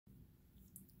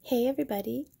Hey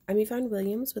everybody, I'm Yvonne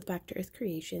Williams with Back to Earth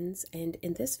Creations, and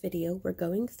in this video we're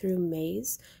going through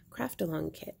May's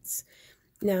craft-along kits.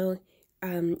 Now,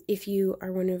 if you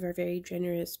are one of our very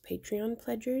generous Patreon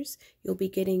pledgers, you'll be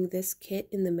getting this kit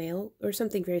in the mail, or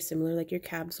something very similar, like your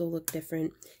cabs will look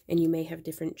different, and you may have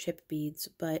different chip beads,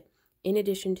 but in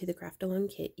addition to the craft-along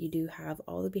kit, you do have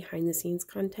all the behind-the-scenes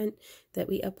content that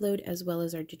we upload, as well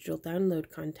as our digital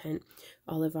download content,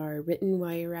 all of our written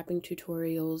wire wrapping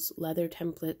tutorials, leather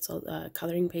templates,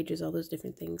 coloring pages, all those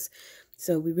different things.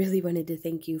 So we really wanted to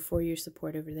thank you for your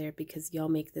support over there because y'all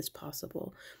make this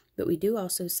possible. But we do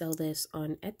also sell this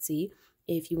on Etsy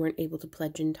if you weren't able to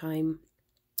pledge in time,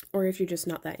 or if you're just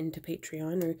not that into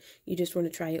Patreon, or you just want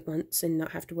to try it once and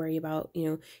not have to worry about,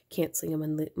 canceling a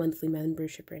monthly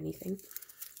membership or anything.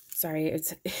 Sorry,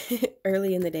 it's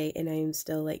early in the day and I am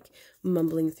still like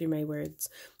mumbling through my words.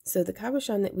 So the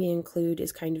cabochon that we include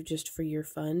is kind of just for your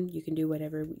fun. You can do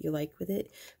whatever you like with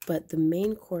it, but the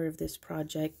main core of this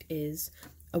project is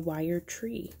a wire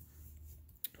tree.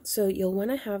 So you'll want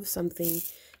to have something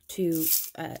to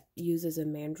use as a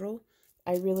mandrel.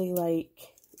 I really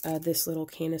like this little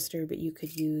canister, but you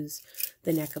could use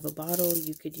the neck of a bottle.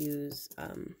 You could use,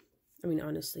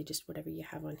 honestly, just whatever you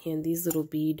have on hand. These little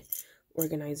bead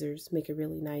organizers make a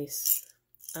really nice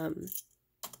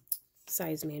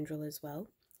size mandrel as well.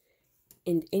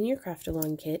 And in your craft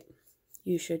along kit,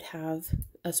 you should have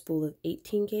a spool of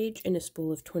 18 gauge and a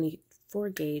spool of 24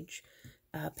 gauge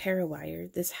parawire.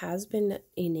 This has been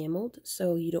enameled,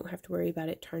 so you don't have to worry about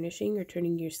it tarnishing or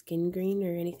turning your skin green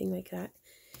or anything like that.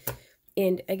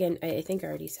 And again, I think I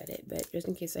already said it, but just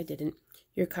in case I didn't,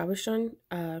 your cabochon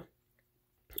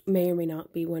may or may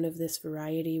not be one of this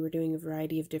variety. We're doing a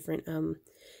variety of different,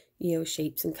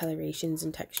 shapes and colorations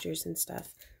and textures and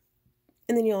stuff.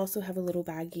 And then you also have a little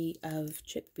baggie of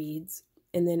chip beads,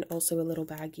 and then also a little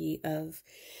baggie of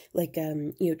like,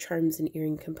 charms and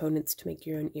earring components to make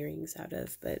your own earrings out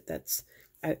of. But that's,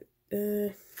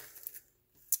 here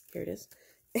it is.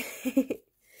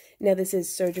 Now this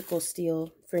is surgical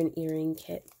steel for an earring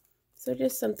kit. So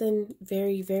just something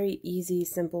very, very easy,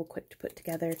 simple, quick to put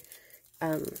together,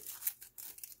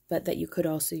 but that you could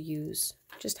also use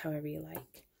just however you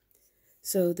like.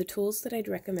 So the tools that I'd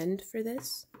recommend for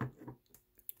this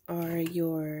are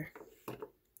your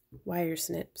wire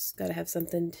snips. Gotta have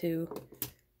something to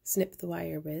snip the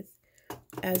wire with,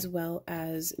 as well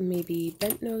as maybe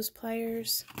bent nose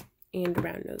pliers and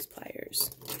round nose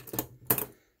pliers.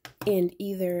 And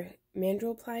either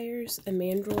mandrel pliers, a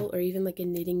mandrel, or even like a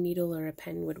knitting needle or a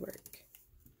pen would work.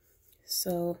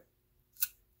 So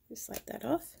just slide that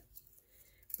off.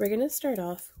 We're going to start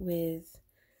off with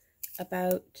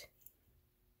about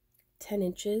 10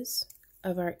 inches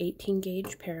of our 18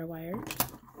 gauge parawire.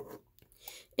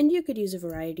 And you could use a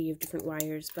variety of different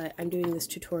wires, but I'm doing this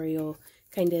tutorial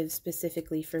kind of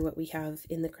specifically for what we have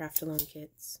in the craft along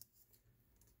kits.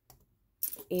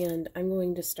 And I'm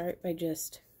going to start by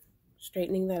just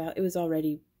straightening that out. It was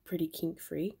already pretty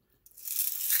kink-free,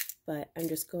 but I'm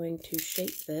just going to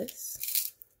shape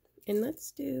this. And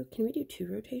can we do 2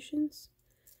 rotations?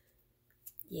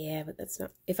 Yeah, but that's not,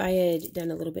 if I had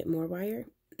done a little bit more wire,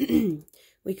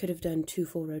 we could have done 2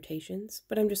 full rotations,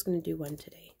 but I'm just going to do 1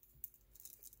 today.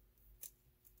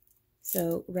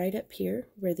 So right up here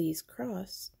where these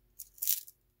cross,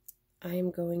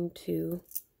 I'm going to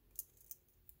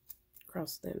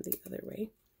cross them the other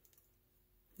way.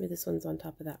 This one's on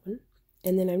top of that one.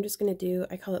 And then I'm just going to do,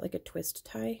 I call it like a twist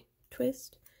tie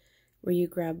twist, where you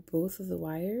grab both of the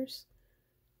wires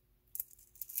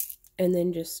and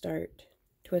then just start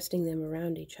twisting them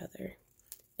around each other.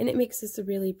 And it makes this a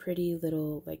really pretty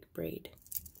little like braid,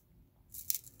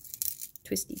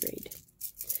 twisty braid.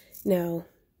 Now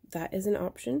that is an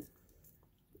option,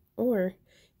 or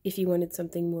if you wanted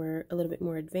something a little bit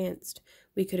more advanced,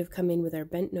 we could have come in with our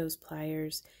bent nose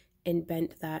pliers and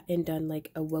bent that and done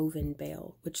like a woven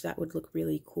bail, which that would look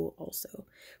really cool also.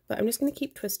 But I'm just going to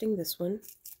keep twisting this one.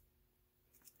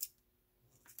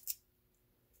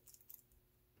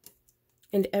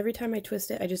 And every time I twist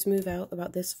it, I just move out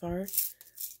about this far.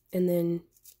 And then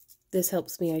this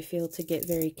helps me, I feel, to get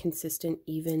very consistent,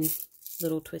 even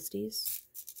little twisties.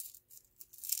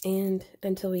 And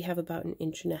until we have about 1.5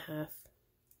 inches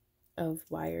of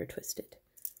wire twisted.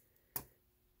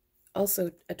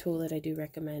 Also, a tool that I do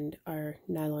recommend are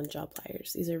nylon jaw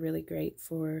pliers. These are really great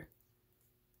for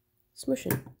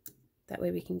smooshing. That way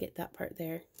we can get that part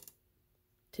there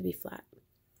to be flat.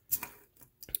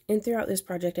 And throughout this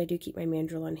project, I do keep my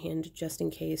mandrel on hand just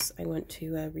in case I want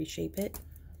to reshape it.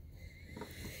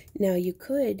 Now you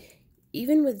could,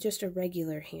 even with just a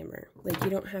regular hammer, like you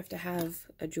don't have to have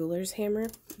a jeweler's hammer,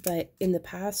 but in the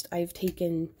past I've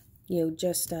taken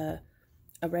just a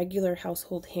regular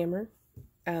household hammer,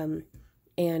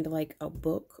 and like a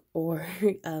book or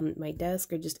my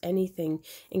desk or just anything,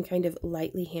 and kind of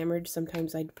lightly hammered.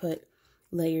 Sometimes I'd put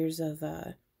layers of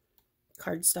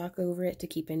cardstock over it to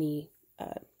keep any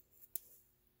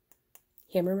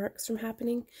hammer marks from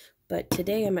happening. But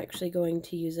today I'm actually going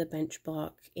to use a bench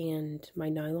block and my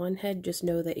nylon head. Just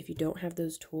know that if you don't have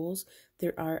those tools,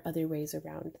 there are other ways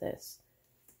around this.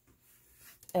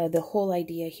 The whole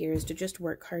idea here is to just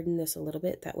work harden this a little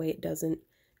bit, that way it doesn't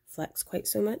flex quite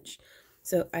so much.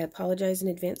 So I apologize in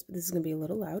advance, but this is going to be a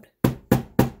little loud.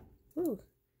 Ooh.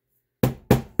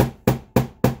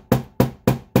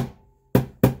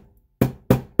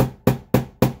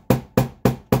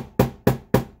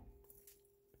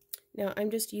 Now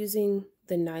I'm just using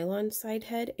the nylon side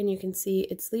head, and you can see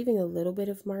it's leaving a little bit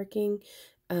of marking,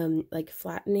 like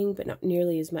flattening, but not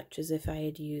nearly as much as if I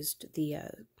had used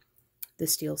the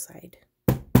steel side.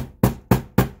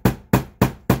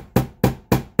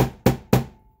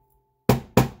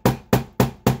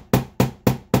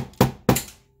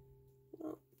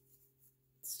 Oh,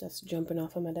 stuff's jumping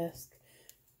off of my desk.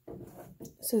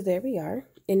 So there we are,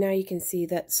 and now you can see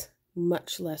that's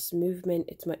much less movement.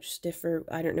 It's much stiffer.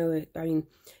 I don't know, I mean,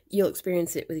 you'll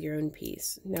experience it with your own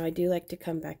piece. Now I do like to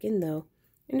come back in though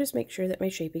and just make sure that my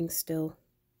shaping's still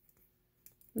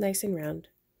nice and round.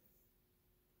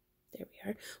 There we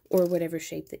are. Or whatever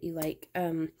shape that you like.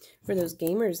 For those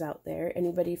gamers out there,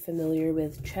 anybody familiar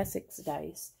with Chessex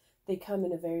dice, they come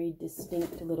in a very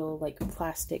distinct little like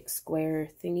plastic square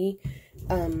thingy.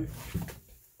 I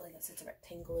guess it's a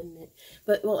rectangle, isn't it?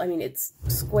 But, well, I mean, it's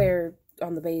square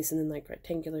on the base and then like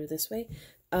rectangular this way.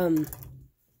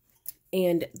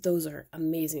 And those are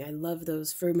amazing. I love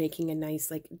those for making a nice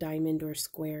like diamond or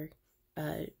square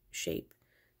shape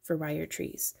for wire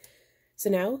trees. So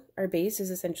now our base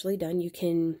is essentially done. You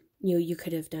can, you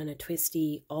could have done a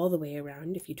twisty all the way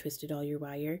around if you twisted all your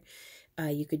wire.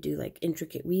 You could do like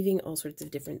intricate weaving, all sorts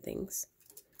of different things.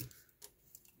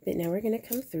 But now we're going to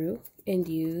come through and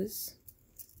use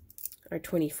our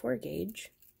 24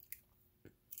 gauge.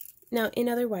 Now in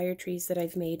other wire trees that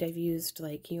I've made, I've used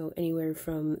like, anywhere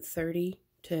from 30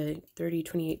 to 30,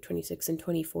 28, 26, and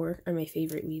 24 are my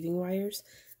favorite weaving wires.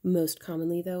 Most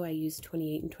commonly though, I use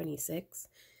 28 and 26.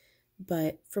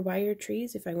 But for wire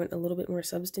trees, if I want a little bit more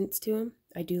substance to them,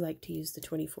 I do like to use the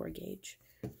 24 gauge.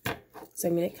 So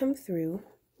I'm going to come through,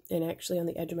 and actually on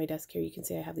the edge of my desk here, you can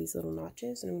see I have these little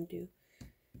notches, and I'm going to do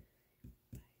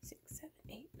 5, 6, 7,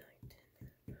 8,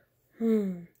 9,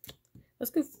 10.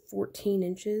 Let's go 14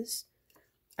 inches.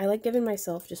 I like giving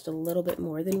myself just a little bit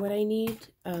more than what I need,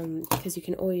 because you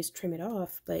can always trim it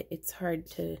off, but it's hard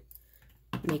to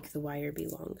make the wire be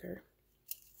longer.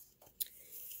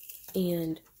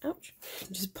 And, ouch,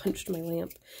 just punched my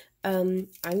lamp. I'm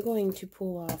going to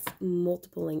pull off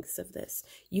multiple lengths of this.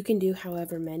 You can do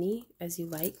however many as you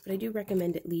like, but I do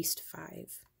recommend at least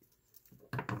 5.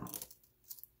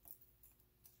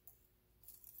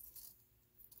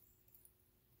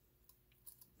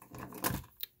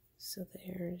 So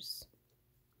there's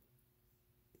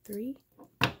 3.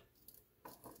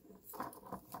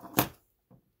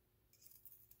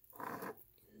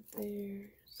 There's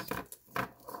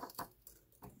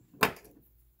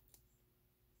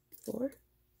 4.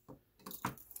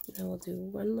 Now we'll do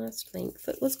one last length.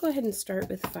 Let's go ahead and start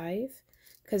with 5,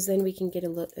 because then we can get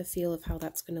a feel of how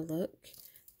that's going to look.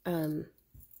 And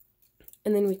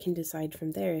then we can decide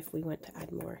from there if we want to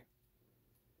add more.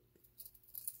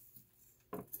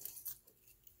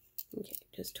 Okay,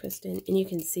 just twist in. And you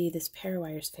can see this pear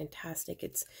wire is fantastic.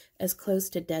 It's as close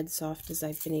to dead soft as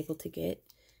I've been able to get.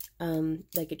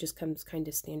 Like it just comes kind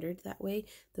of standard that way,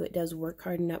 though it does work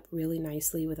harden up really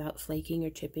nicely without flaking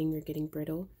or chipping or getting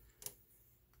brittle.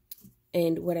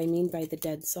 And what I mean by the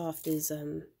dead soft is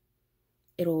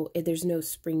there's no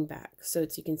spring back. So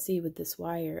it's, you can see with this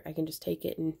wire, I can just take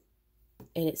it and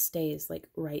it stays like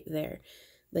right there.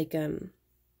 Like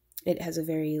it has a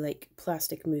very like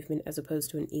plastic movement as opposed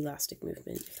to an elastic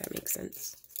movement, if that makes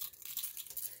sense.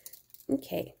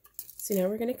 Okay, so now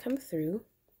we're going to come through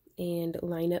and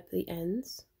line up the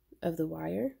ends of the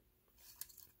wire.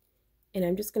 And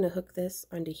I'm just going to hook this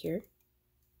onto here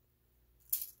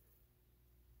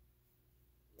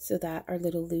so that our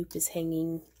little loop is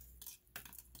hanging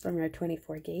from our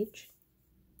 24 gauge.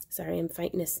 Sorry, I'm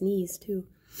fighting a sneeze too.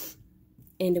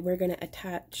 And we're going to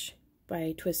attach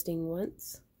by twisting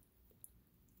once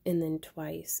and then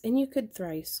twice. And you could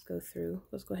thrice go through.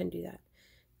 Let's go ahead and do that.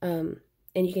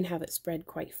 And you can have it spread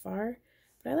quite far,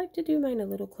 but I like to do mine a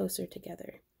little closer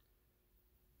together.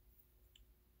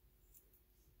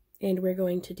 And we're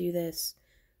going to do this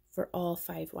for all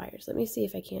 5 wires. Let me see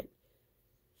if I can't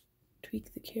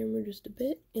tweak the camera just a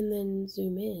bit and then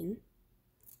zoom in.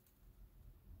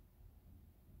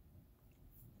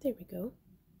 There we go.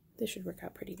 This should work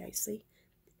out pretty nicely.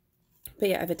 But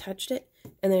yeah, I've attached it,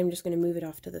 and then I'm just going to move it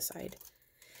off to the side.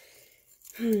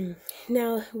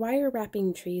 Now, wire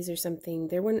wrapping trees or something,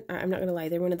 I'm not going to lie,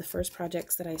 they're one of the first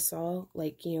projects that I saw,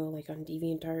 like, you know, like on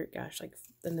DeviantArt, gosh, like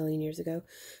a million years ago.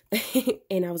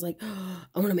 And I was like, oh,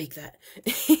 I want to make that.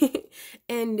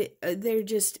 And they're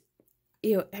just,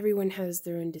 you know, everyone has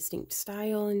their own distinct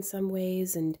style in some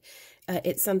ways, and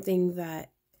it's something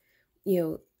that,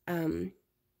 you know,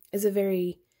 is a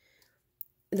very,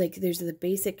 like, there's the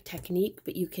basic technique,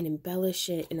 but you can embellish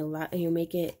it and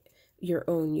make it your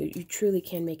own. You truly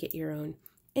can make it your own.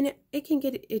 And it can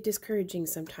get discouraging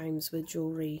sometimes with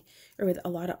jewelry, or with a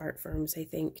lot of art forms, I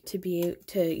think, to be able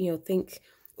to, you know, think,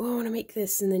 oh, I want to make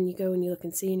this, and then you go and you look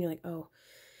and see, and you're like, oh,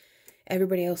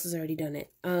 everybody else has already done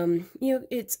it. You know,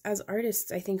 it's, as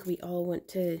artists, I think we all want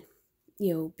to,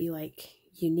 you know, be like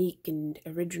unique and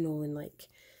original, and like,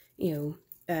 you know,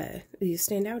 you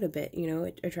stand out a bit, you know,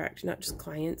 attract not just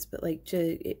clients, but like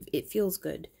it feels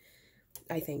good,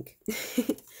 I think.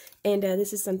 And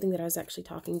this is something that I was actually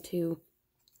talking to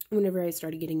whenever I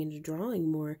started getting into drawing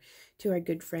more, to our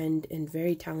good friend and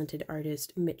very talented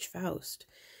artist, Mitch Faust.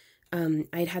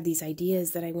 I'd had these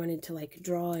ideas that I wanted to like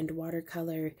draw and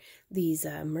watercolor these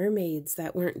mermaids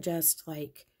that weren't just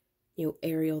like, you know,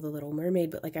 Ariel the Little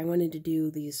Mermaid, but like I wanted to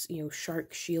do these, you know,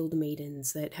 shark shield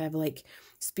maidens that have like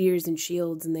spears and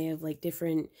shields, and they have like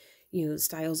different, you know,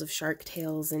 styles of shark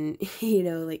tails, and, you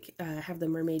know, like have the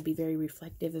mermaid be very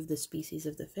reflective of the species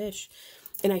of the fish.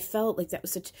 And I felt like that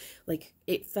was such, like,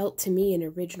 it felt to me an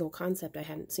original concept. I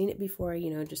hadn't seen it before, you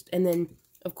know, just, and then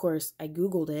of course I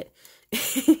Googled it.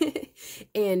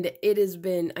 And it has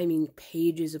been, I mean,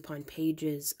 pages upon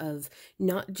pages of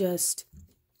not just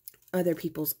other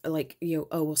people's, like, you know,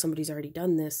 oh, well, somebody's already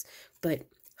done this, but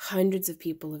hundreds of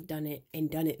people have done it, and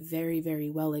done it very, very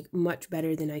well, like much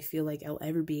better than I feel like I'll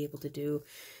ever be able to do.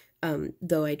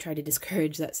 Though I try to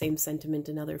discourage that same sentiment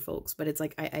in other folks, but it's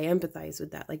like, I empathize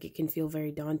with that. Like, it can feel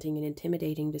very daunting and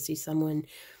intimidating to see someone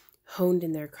honed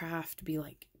in their craft be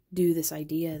like, do this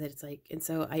idea that it's like, and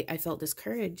so I felt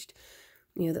discouraged,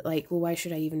 you know, that like, well, why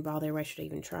should I even bother? Why should I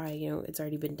even try? You know, it's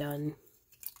already been done.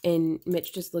 And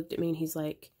Mitch just looked at me and he's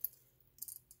like,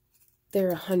 there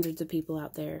are hundreds of people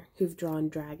out there who've drawn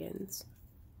dragons,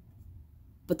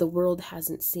 but the world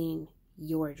hasn't seen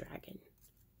your dragon.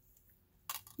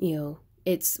 You know,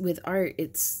 it's with art,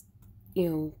 it's, you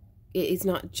know, it's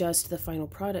not just the final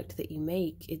product that you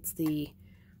make, it's the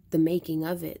making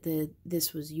of it,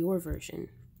 this was your version.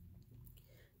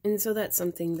 And so that's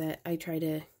something that I try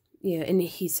to, you know, and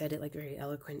he said it like very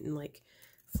eloquent and like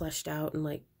fleshed out and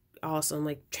like awesome,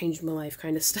 like changed my life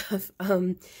kind of stuff.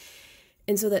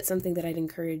 And so that's something that I'd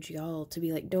encourage y'all to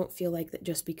be like, don't feel like that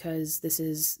just because this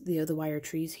is, you know, the wire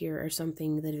trees here are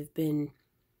something that have been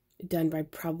done by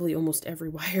probably almost every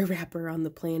wire wrapper on the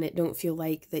planet. Don't feel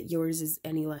like that yours is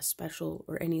any less special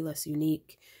or any less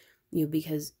unique, you know,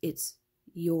 because it's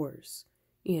yours.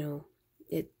 You know,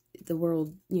 the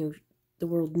world, you know, the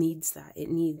world needs that.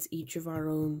 It needs each of our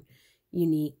own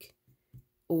unique,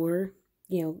 or,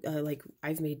 you know, like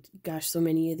I've made, gosh, so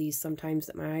many of these sometimes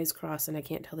that my eyes cross and I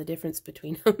can't tell the difference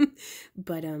between them.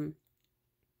 But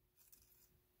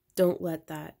don't let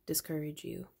that discourage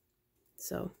you.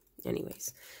 So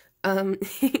anyways,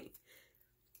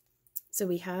 so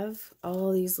we have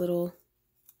all these little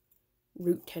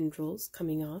root tendrils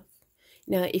coming off.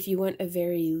 Now, if you want a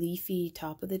very leafy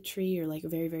top of the tree, or like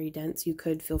very, very dense, you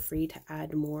could feel free to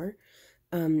add more.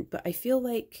 But I feel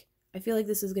like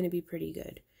this is going to be pretty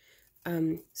good.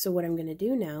 So what I'm going to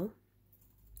do now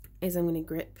is I'm going to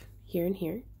grip here and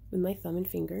here with my thumb and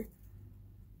finger.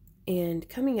 And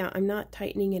coming out, I'm not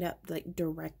tightening it up like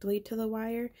directly to the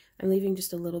wire. I'm leaving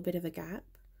just a little bit of a gap.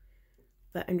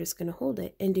 But I'm just going to hold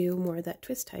it and do more of that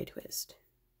twist tie twist.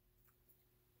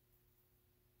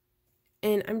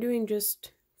 And I'm doing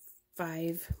just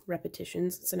 5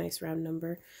 repetitions. It's a nice round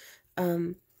number.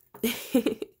 So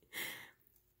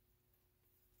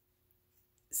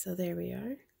there we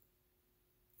are.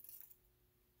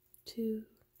 2,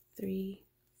 3,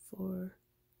 4,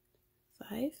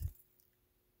 5.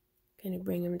 Kind of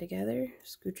bring them together,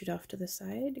 scooch it off to the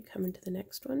side, come into the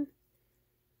next one.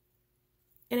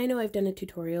 And I know I've done a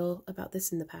tutorial about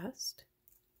this in the past.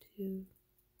 2,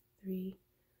 3,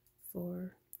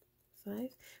 4,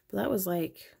 5. But that was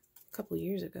like a couple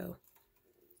years ago.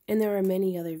 And there are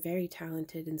many other very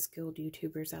talented and skilled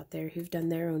YouTubers out there who've done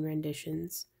their own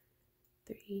renditions.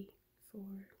 3, 4,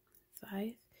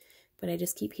 5. But I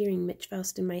just keep hearing Mitch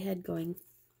Faust in my head going,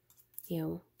 you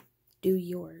know, do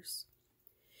yours.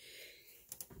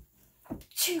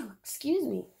 Achoo! Excuse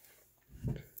me.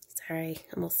 Sorry,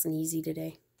 I'm all sneezy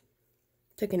today.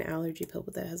 Took an allergy pill,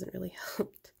 but that hasn't really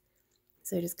helped.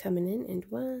 So just coming in, and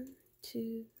 1,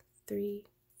 2, 3,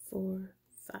 4,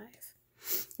 5.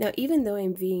 Now, even though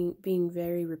I'm being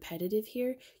very repetitive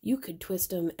here, you could twist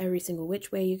them every single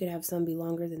which way. You could have some be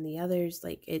longer than the others.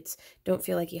 Like, don't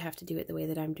feel like you have to do it the way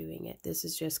that I'm doing it. This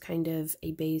is just kind of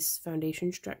a base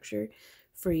foundation structure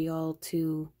for y'all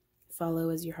to follow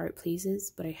as your heart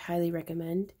pleases. But I highly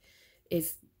recommend,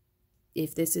 if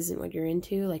this isn't what you're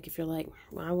into, like if you're like,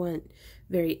 well, I want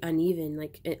very uneven,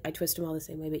 like I twist them all the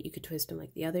same way, but you could twist them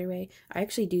like the other way. I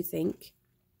actually do think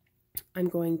I'm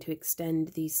going to extend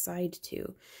these side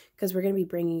two, because we're going to be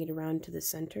bringing it around to the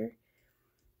center.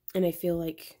 And I feel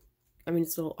like, I mean,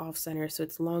 it's a little off center, so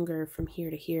it's longer from here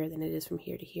to here than it is from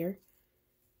here to here.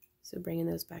 So bringing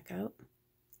those back out,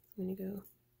 I'm going to go.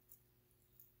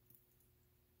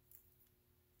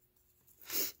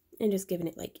 And just giving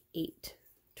it like 8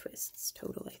 twists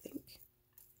total, I think.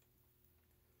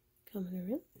 Coming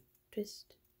around,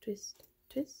 twist, twist,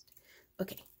 twist.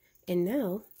 Okay, and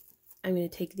now I'm going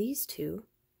to take these two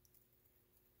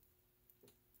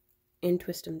and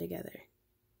twist them together.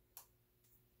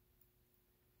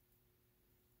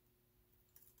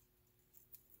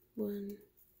 One,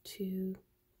 two,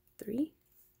 three.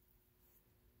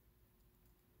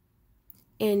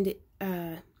 And,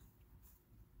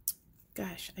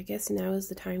 gosh, I guess now is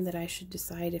the time that I should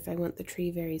decide if I want the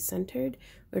tree very centered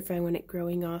or if I want it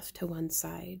growing off to one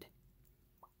side.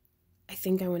 I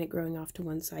think I want it growing off to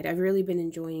one side. I've really been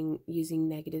enjoying using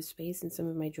negative space in some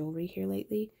of my jewelry here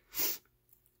lately.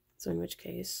 So in which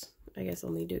case, I guess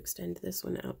I'll need to extend this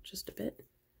one out just a bit.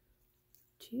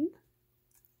 2.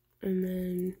 And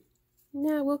then,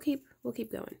 nah, we'll keep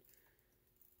going.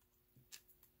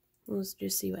 We'll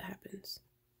just see what happens.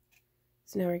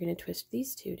 So now we're going to twist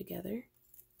these two together.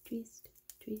 Twist,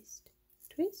 twist,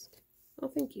 twist. Oh,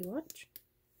 thank you, watch.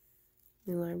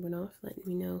 The alarm went off, letting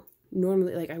me know.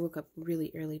 Normally, like, I woke up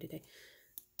really early today.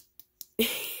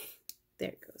 There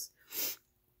it goes.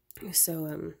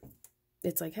 So,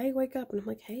 it's like, hey, wake up. And I'm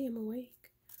like, hey, I'm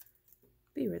awake.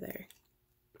 We were there.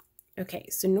 Okay,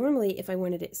 so normally if I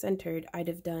wanted it centered, I'd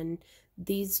have done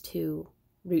these two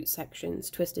root sections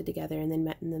twisted together and then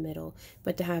met in the middle.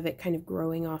 But to have it kind of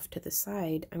growing off to the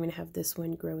side, I'm going to have this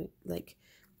one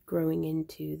growing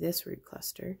into this root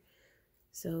cluster.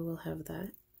 So we'll have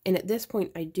that. And at this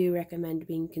point, I do recommend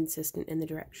being consistent in the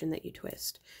direction that you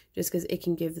twist, just because it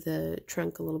can give the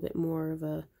trunk a little bit more of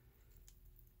a,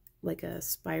 like a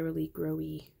spirally,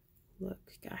 growy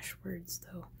look. Gosh, words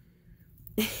though.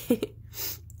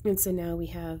 And so now we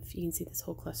have, you can see this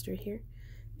whole cluster here,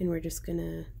 and we're just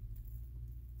gonna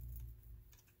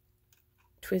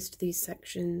twist these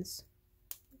sections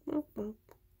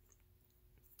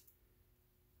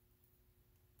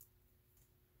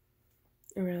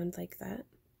around like that.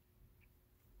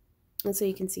 And so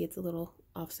you can see it's a little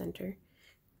off center,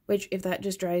 which if that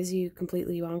just drives you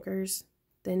completely bonkers,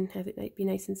 then have it be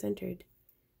nice and centered.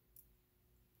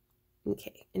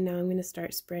 Okay, and now I'm going to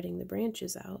start spreading the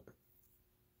branches out.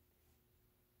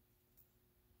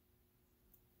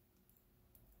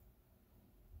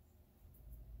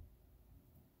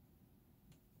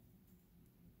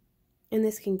 And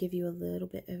this can give you a little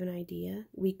bit of an idea.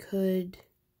 We could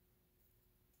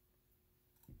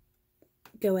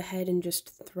go ahead and just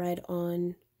thread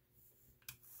on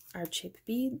our chip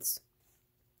beads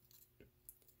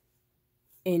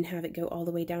and have it go all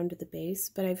the way down to the base,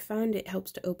 but I've found it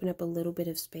helps to open up a little bit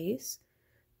of space.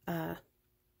 So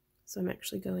I'm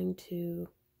actually going to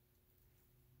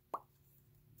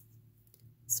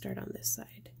start on this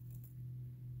side.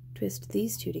 Twist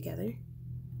these two together.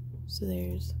 So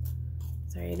there's,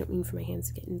 sorry, I don't mean for my hands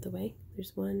to get in the way.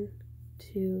 There's 1,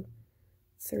 2,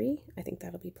 3. I think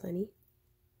that'll be plenty.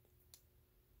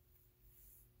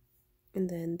 And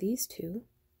then these two.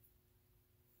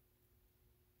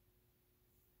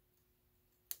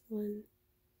 1,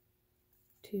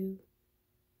 2,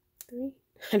 3.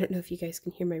 I don't know if you guys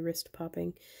can hear my wrist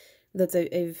popping. That's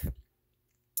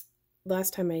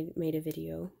last time I made a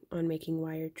video on making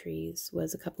wire trees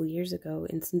was a couple years ago,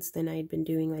 and since then I had been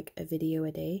doing like a video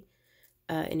a day,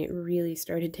 and it really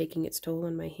started taking its toll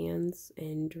on my hands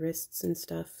and wrists and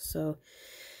stuff. So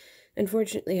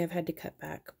unfortunately I've had to cut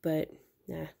back, but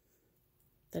yeah,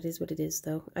 that is what it is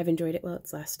though. I've enjoyed it while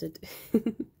it's lasted.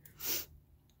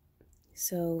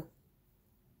 So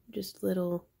just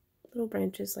little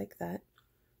branches like that.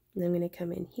 And I'm going to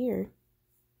come in here .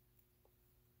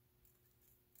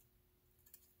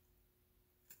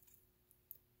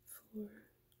 4,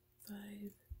 5,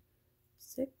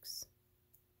 6,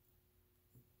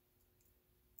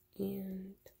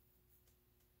 and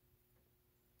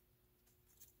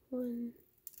 1,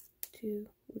 2,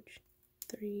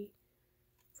 3,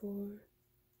 4,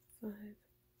 5,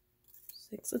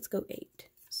 6. Let's go 8.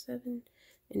 7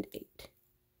 and 8.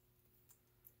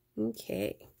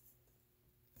 Okay.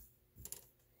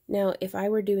 Now, if I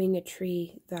were doing a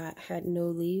tree that had no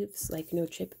leaves, like no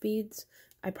chip beads,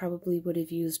 I probably would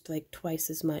have used like twice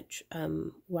as much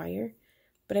wire.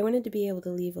 But I wanted to be able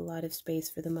to leave a lot of space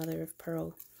for the mother of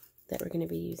pearl that we're going to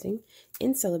be using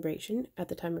in celebration at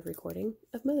the time of recording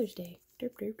of Mother's Day.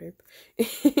 Derp, derp,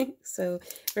 derp. So,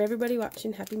 for everybody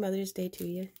watching, happy Mother's Day to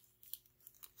you.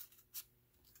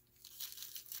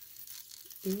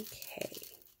 Okay.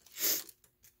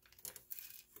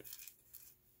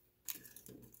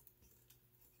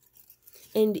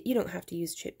 And you don't have to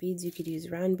use chip beads. You could use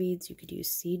round beads. You could use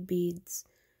seed beads.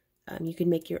 You could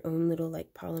make your own little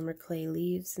like polymer clay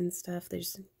leaves and stuff.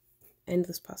 There's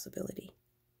endless possibility.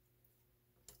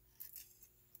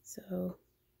 So you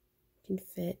can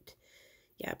fit,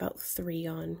 yeah, about 3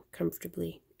 on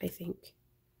comfortably, I think.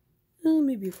 Oh,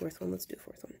 maybe a 4th one. Let's do a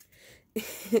 4th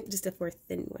one. Just a 4th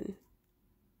thin one.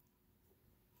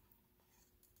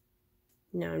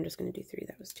 No, I'm just going to do 3.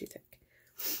 That was too thick.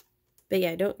 But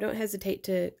yeah, don't hesitate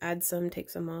to add some, take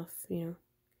some off, you know.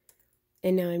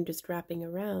 And now I'm just wrapping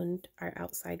around our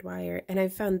outside wire. And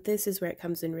I've found this is where it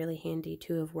comes in really handy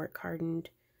to have work hardened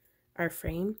our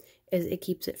frame, is it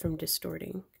keeps it from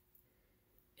distorting.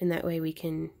 And that way we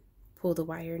can pull the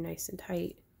wire nice and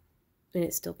tight and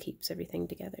it still keeps everything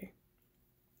together.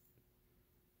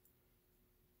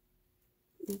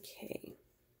 Okay,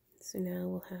 so now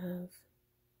we'll have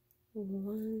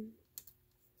 1,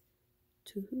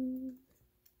 2,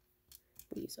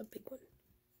 we'll use a big one,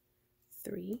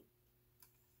 3.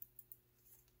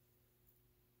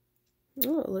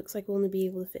 Oh, it looks like we'll only be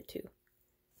able to fit 2.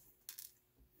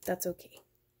 That's okay.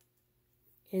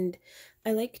 And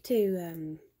I like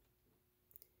to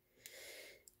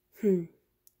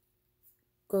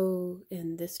go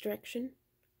in this direction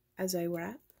as I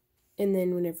wrap, and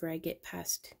then whenever I get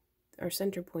past our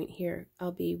center point here,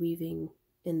 I'll be weaving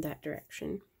in that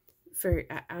direction. For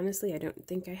honestly, I don't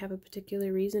think I have a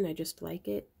particular reason. I just like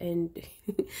it, and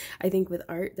I think with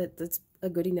art that's a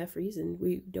good enough reason.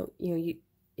 We don't, you know,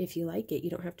 if you like it, you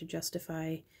don't have to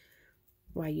justify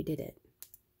why you did it.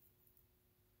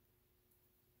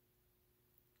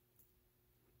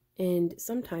 And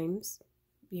sometimes,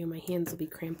 you know, my hands will be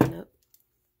cramping up.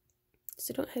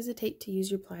 So don't hesitate to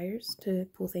use your pliers to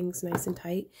pull things nice and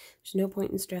tight. There's no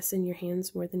point in stressing your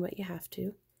hands more than what you have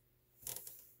to.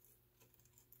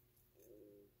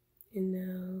 And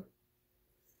now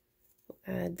we'll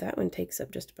add, that one takes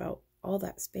up just about all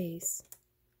that space.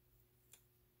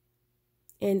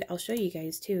 And I'll show you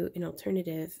guys too an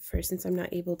alternative for, since I'm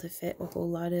not able to fit a whole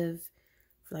lot of,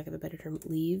 for lack of a better term,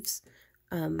 leaves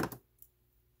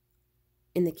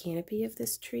in the canopy of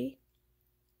this tree.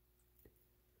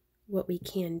 What we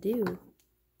can do,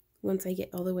 once I get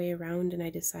all the way around and I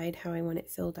decide how I want it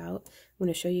filled out, I'm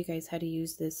going to show you guys how to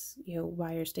use this, you know,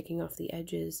 wire sticking off the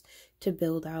edges to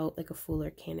build out like a fuller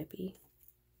canopy.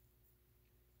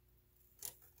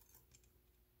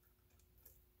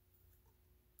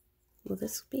 Will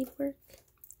this bead work?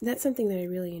 That's something that I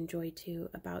really enjoy too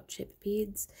about chip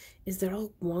beads, is they're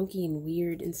all wonky and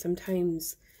weird, and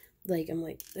sometimes like I'm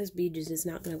like, this bead just is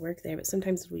not going to work there, but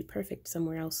sometimes it'll be perfect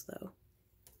somewhere else though.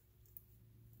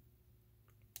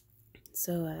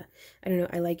 So I don't know,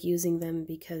 I like using them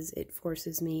because it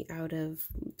forces me out of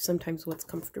sometimes what's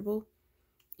comfortable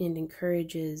and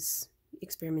encourages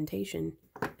experimentation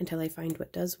until I find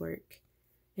what does work.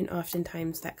 And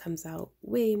oftentimes that comes out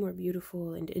way more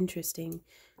beautiful and interesting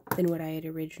than what I had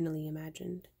originally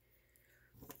imagined.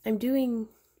 I'm doing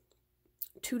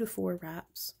 2 to 4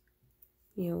 wraps,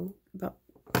 you know, about,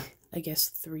 I guess,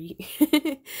 3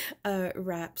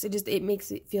 wraps. It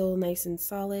makes it feel nice and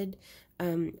solid,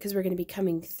 because we're going to be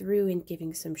coming through and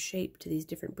giving some shape to these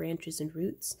different branches and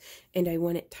roots, and I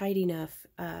want it tight enough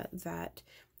that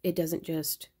it doesn't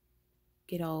just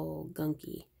get all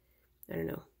gunky. I don't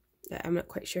know. I'm not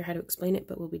quite sure how to explain it,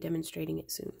 but we'll be demonstrating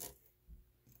it soon.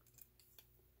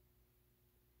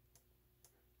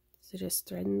 So just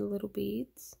threading the little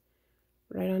beads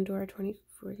right onto our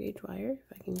 24 gauge wire,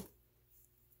 if I can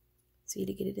see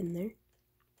to get it in there.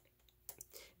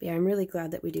 But yeah, I'm really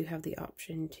glad that we do have the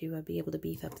option to be able to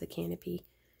beef up the canopy,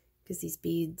 because these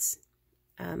beads,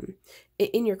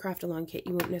 in your craft along kit,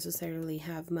 you won't necessarily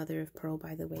have mother of pearl,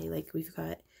 by the way. Like, we've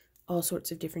got all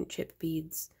sorts of different chip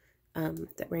beads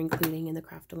that we're including in the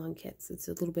craft along kits. It's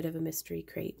a little bit of a mystery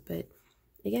crate, but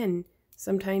again,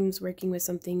 sometimes working with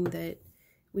something that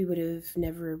we would have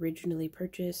never originally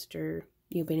purchased or,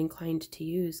 you know, been inclined to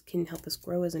use can help us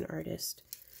grow as an artist.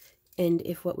 And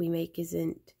if what we make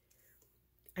isn't,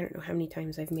 I don't know how many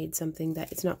times I've made something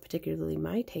that it's not particularly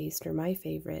my taste or my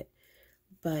favorite,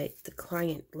 but the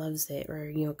client loves it, or,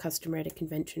 you know, a customer at a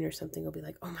convention or something will be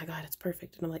like, oh my God, it's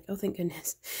perfect. And I'm like, oh, thank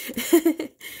goodness. It's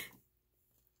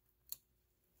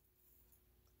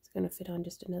going to fit on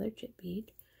just another chip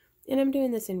bead. And I'm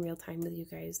doing this in real time with you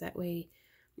guys. That way,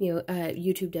 you know,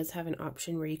 YouTube does have an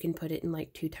option where you can put it in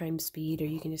like 2 times speed, or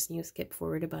you can just, you know, skip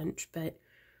forward a bunch. But,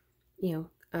 you know,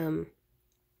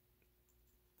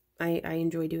 I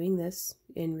enjoy doing this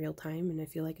in real time, and I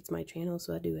feel like it's my channel,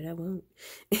 so I do what I want.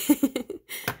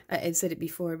 I've said it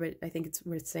before, but I think it's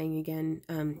worth saying again.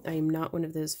 I am not one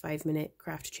of those 5-minute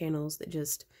craft channels that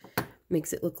just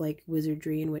makes it look like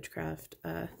wizardry and witchcraft.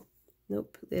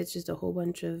 Nope, it's just a whole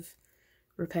bunch of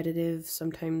repetitive,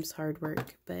 sometimes hard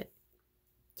work, but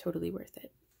totally worth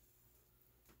it.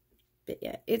 But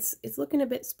yeah, it's looking a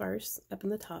bit sparse up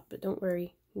in the top, but don't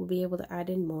worry, we'll be able to add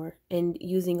in more. And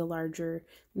using a larger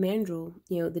mandrel,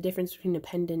 you know, the difference between a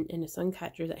pendant and a sun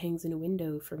catcher that hangs in a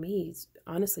window for me is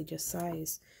honestly just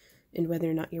size and whether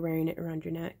or not you're wearing it around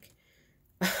your neck.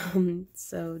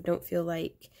 So don't feel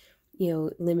like, you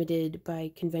know, limited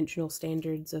by conventional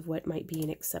standards of what might be an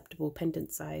acceptable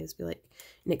pendant size. Be like,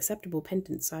 an acceptable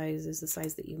pendant size is the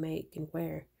size that you make and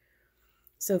wear.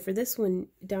 So for this one,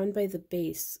 down by the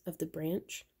base of the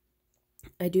branch,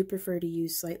 I do prefer to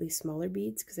use slightly smaller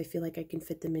beads because I feel like I can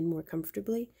fit them in more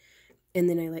comfortably. And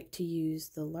then I like to use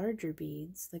the larger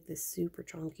beads, like this super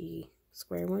chunky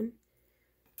square one,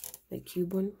 like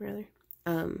cube one rather,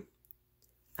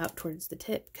 out towards the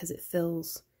tip because it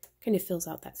kind of fills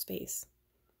out that space.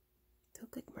 They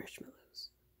look like marshmallows.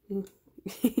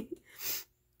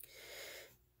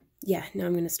 Yeah, now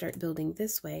I'm going to start building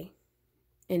this way.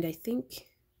 And I think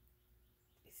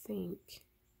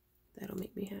that'll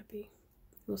make me happy.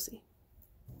 We'll see.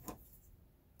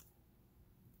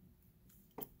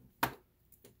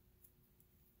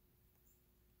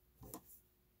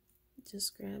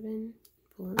 Just grabbing,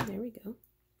 pulling, there we go.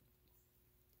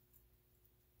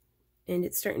 And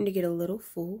it's starting to get a little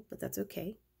full, but that's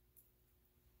okay.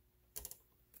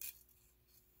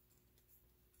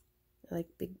 I like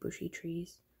big bushy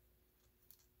trees.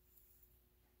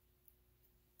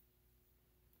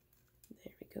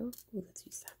 There we go. Ooh, let's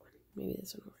use that one. Maybe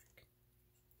this one will work.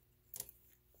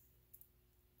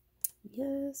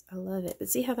 Yes, I love it. But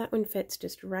see how that one fits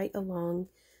just right along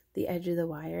the edge of the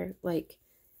wire? Like,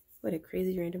 what a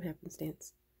crazy random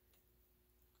happenstance.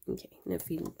 Okay, now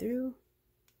feeding through.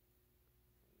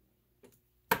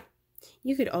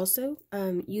 You could also,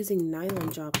 using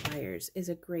nylon jaw pliers is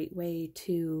a great way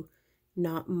to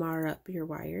not mar up your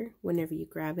wire whenever you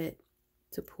grab it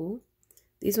to pull.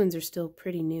 These ones are still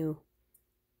pretty new,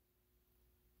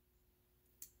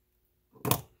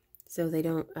 so they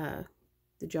don't,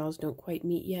 the jaws don't quite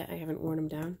meet yet. I haven't worn them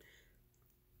down.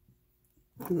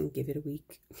 I'm gonna give it a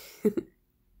week.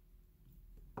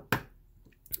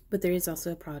 But there is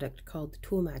also a product called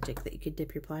Tool Magic that you could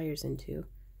dip your pliers into.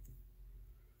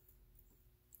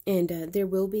 And there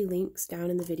will be links down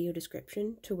in the video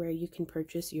description to where you can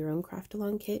purchase your own craft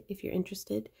along kit if you're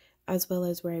interested, as well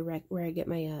as where I get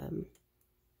my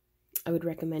I would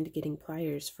recommend getting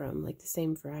pliers from, like the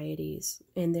same varieties,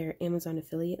 and they're Amazon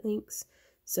affiliate links.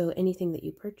 So anything that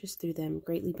you purchase through them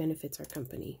greatly benefits our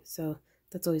company. So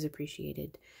that's always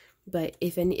appreciated. But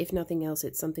if nothing else,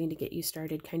 it's something to get you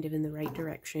started kind of in the right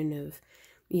direction of,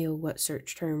 you know, what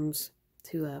search terms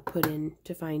to put in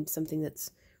to find something that's,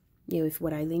 you know, if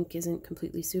what I link isn't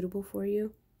completely suitable for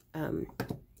you,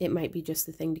 it might be just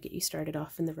the thing to get you started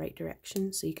off in the right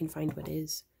direction so you can find what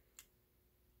is.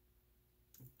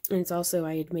 And it's also,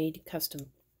 I had made custom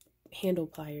handle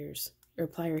pliers, or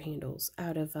plier handles,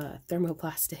 out of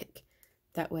thermoplastic.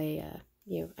 That way,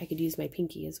 you know, I could use my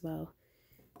pinky as well,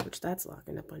 which that's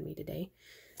locking up on me today.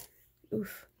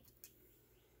 Oof.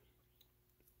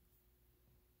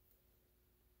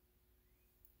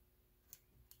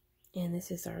 And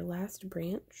this is our last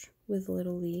branch with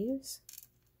little leaves.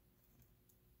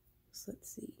 So let's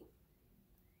see.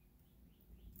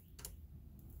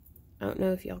 I don't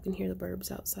know if y'all can hear the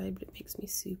birds outside, but it makes me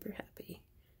super happy.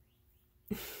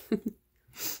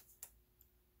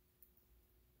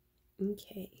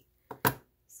 Okay,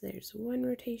 so there's 1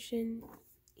 rotation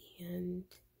and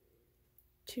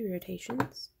 2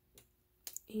 rotations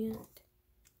and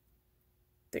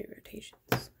 3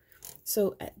 rotations.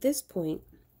 So at this point,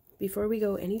 before we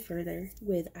go any further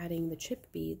with adding the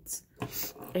chip beads,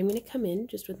 I'm going to come in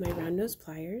just with my round nose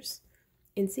pliers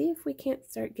and see if we can't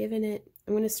start giving it.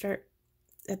 I'm going to start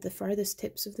at the farthest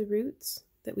tips of the roots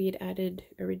that we had added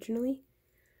originally,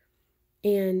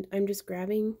 and I'm just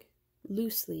grabbing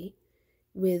loosely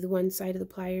with one side of the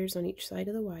pliers on each side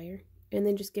of the wire, and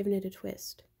then just giving it a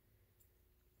twist.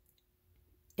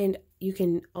 And you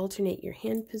can alternate your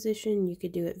hand position. You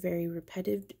could do it very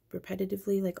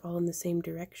repetitively, like all in the same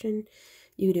direction.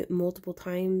 You could do it multiple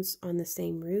times on the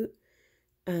same route.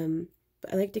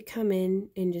 But I like to come in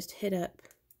and just hit up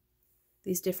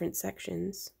these different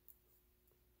sections.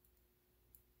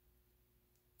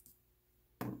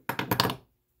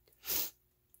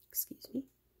 Excuse me.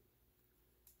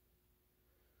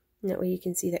 And that way you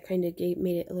can see that kind of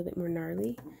made it a little bit more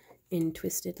gnarly and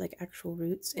twisted like actual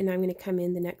roots. And I'm going to come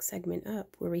in the next segment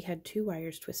up where we had 2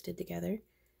 wires twisted together.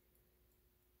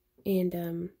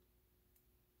 And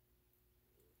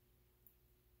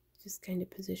just kind of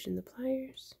position the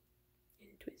pliers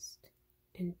and twist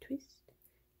and twist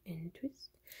and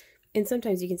twist. And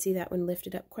sometimes you can see that one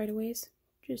lifted up quite a ways.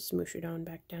 Just smoosh it on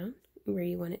back down where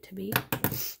you want it to be.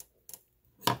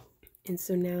 And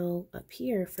so now up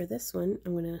here for this one,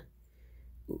 I'm going to,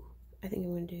 I think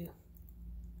I'm going to do,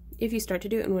 if you start to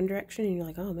do it in one direction and you're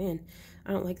like, oh man,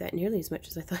 I don't like that nearly as much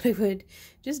as I thought I would,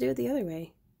 just do it the other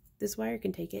way. This wire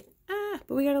can take it.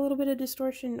 But we got a little bit of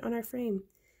distortion on our frame.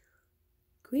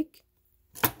 Quick.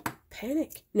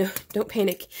 Panic. No, don't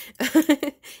panic.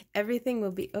 Everything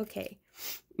will be okay.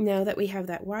 Now that we have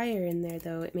that wire in there,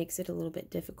 though, it makes it a little bit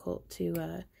difficult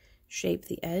to shape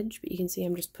the edge. But you can see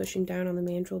I'm just pushing down on the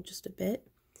mandrel just a bit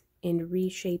and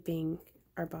reshaping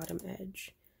our bottom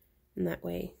edge. And that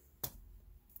way,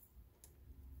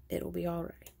 it'll be all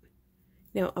right.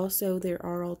 Now, also, there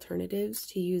are alternatives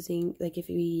to using, like if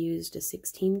we used a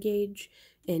 16 gauge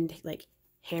and like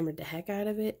hammered the heck out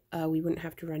of it, we wouldn't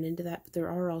have to run into that. But there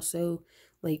are also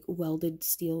like welded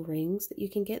steel rings that you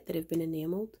can get that have been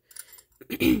enameled.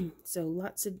 So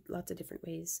lots of different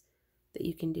ways that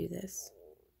you can do this.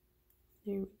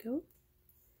 There we go.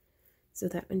 So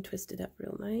that one twisted up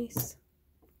real nice.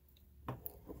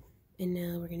 And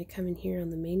now we're going to come in here on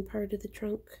the main part of the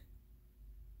trunk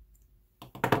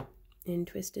and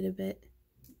twist it a bit.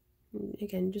 And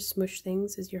again, just smush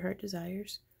things as your heart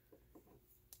desires.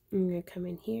 I'm going to come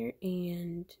in here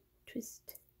and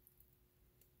twist,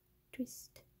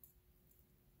 twist,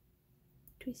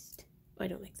 twist. Oh, I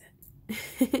don't like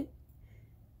that.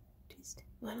 Twist.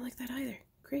 Well, I don't like that either.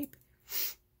 Crepe.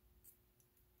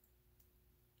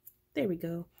 There we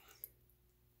go.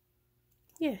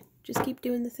 Yeah, just keep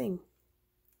doing the thing.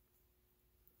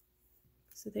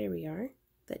 So there we are.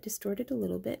 That distorted a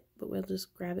little bit, but we'll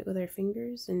just grab it with our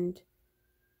fingers and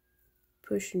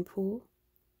push and pull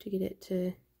to get it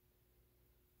to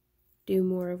do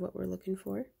more of what we're looking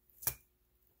for.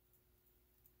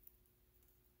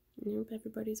 I hope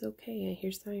everybody's okay. I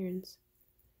hear sirens.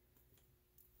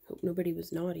 Hope nobody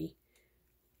was naughty.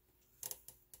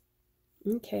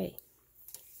 Okay.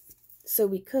 So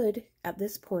we could, at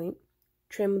this point,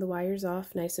 trim the wires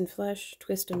off nice and flush,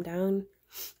 twist them down,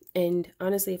 and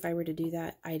honestly, if I were to do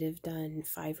that, I'd have done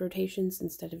 5 rotations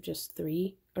instead of just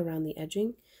 3 around the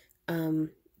edging.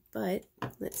 But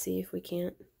let's see if we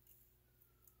can't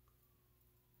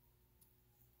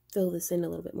fill this in a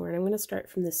little bit more. And I'm going to start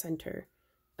from the center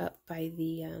up by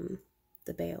the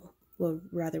bail. Well,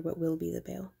 rather what will be the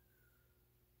bail.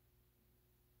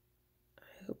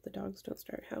 I hope the dogs don't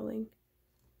start howling.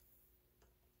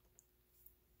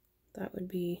 That would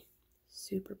be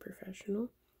super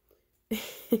professional.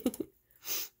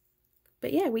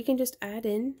 But yeah, we can just add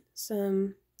in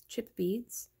some chip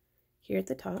beads here at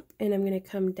the top, and I'm going to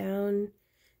come down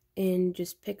and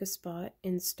just pick a spot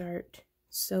and start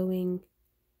sewing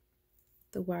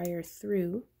the wire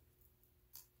through.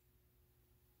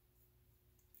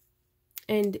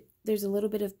 And there's a little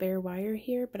bit of bare wire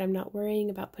here, but I'm not worrying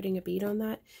about putting a bead on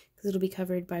that because it'll be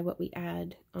covered by what we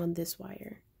add on this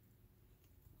wire.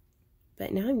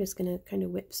 But now I'm just going to kind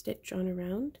of whip stitch on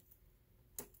around.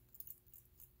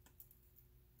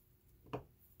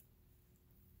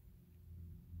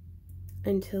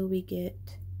 Until we get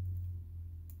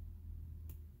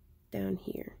down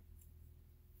here.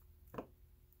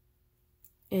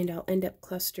 And I'll end up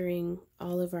clustering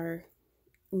all of our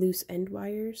loose end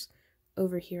wires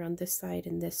over here on this side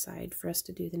and this side for us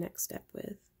to do the next step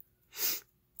with.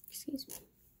 Excuse me.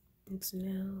 And so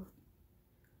now,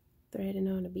 threading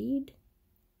on a bead.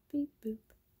 Beep, boop.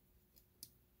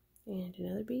 And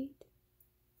another bead.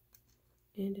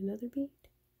 And another bead.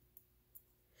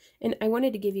 And I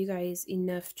wanted to give you guys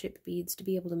enough chip beads to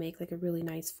be able to make like a really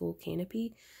nice full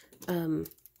canopy.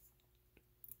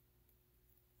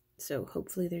 So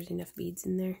hopefully there's enough beads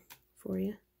in there for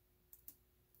you.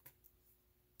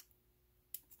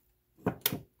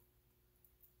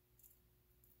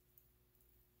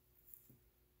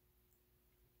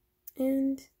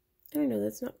 And I don't know,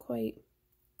 that's not quite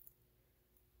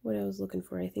what I was looking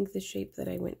for. I think the shape that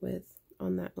I went with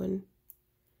on that one.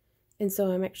 And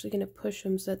so I'm actually going to push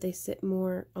them so that they sit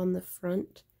more on the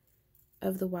front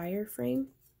of the wire frame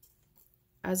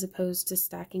as opposed to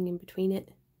stacking in between it.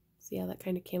 See how that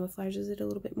kind of camouflages it a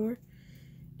little bit more?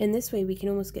 And this way we can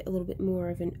almost get a little bit more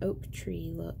of an oak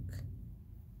tree look.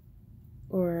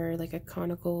 Or like a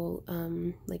conical,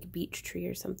 like a beech tree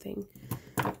or something.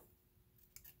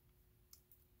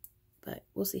 But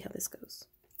we'll see how this goes.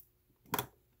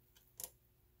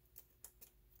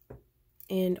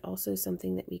 And also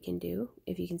something that we can do,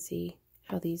 if you can see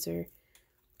how these are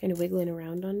kind of wiggling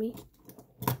around on me,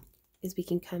 is we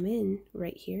can come in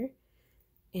right here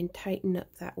and tighten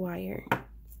up that wire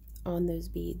on those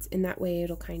beads. And that way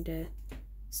it'll kind of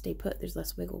stay put. There's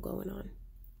less wiggle going on.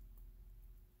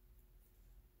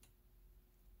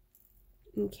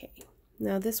 Okay,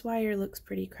 now this wire looks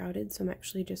pretty crowded, so I'm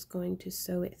actually just going to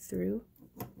sew it through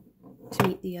to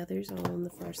meet the others all on the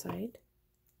far side.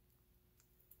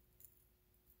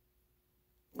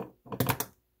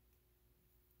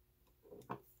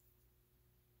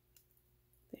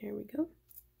 There we go.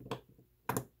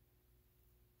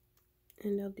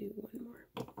 And I'll do one more.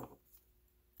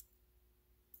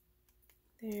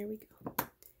 There we go.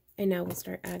 And now we'll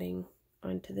start adding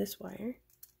onto this wire.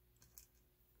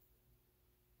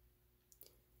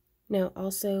 Now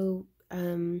also,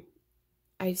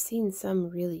 I've seen some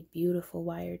really beautiful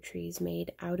wire trees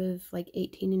made out of like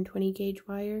 18 and 20 gauge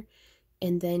wire,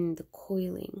 and then the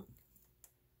coiling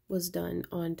was done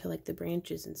onto like the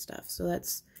branches and stuff. So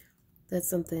that's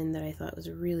something that I thought was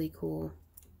really cool.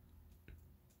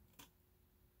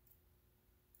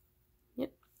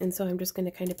 Yep, and so I'm just going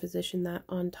to kind of position that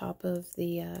on top of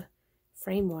the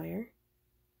frame wire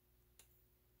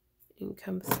and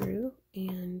come through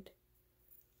and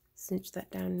cinch that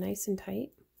down nice and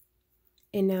tight.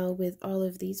 And now with all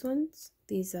of these ones,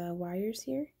 these wires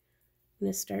here, I'm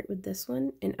going to start with this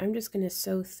one, and I'm just going to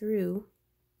sew through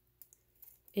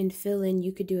and fill in.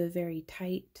 You could do a very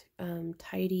tight,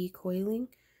 tidy coiling,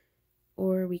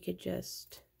 or we could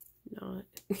just not.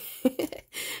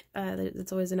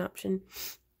 That's always an option.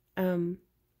 But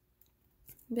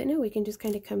no, we can just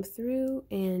kind of come through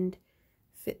and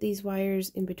fit these wires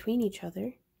in between each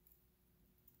other.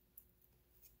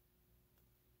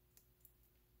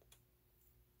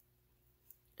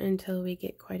 Until we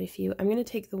get quite a few. I'm going to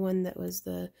take the one that was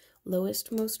the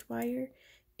lowest most wire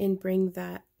and bring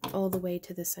that all the way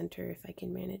to the center if I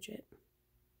can manage it.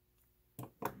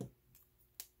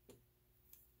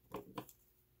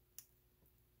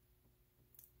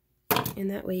 And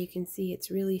that way you can see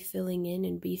it's really filling in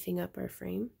and beefing up our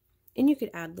frame. And you could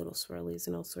add little swirlies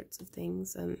and all sorts of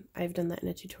things. I've done that in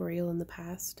a tutorial in the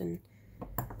past, and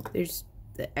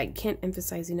I can't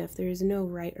emphasize enough, there is no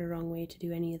right or wrong way to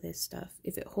do any of this stuff.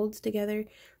 If it holds together,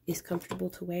 is comfortable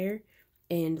to wear,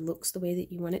 and looks the way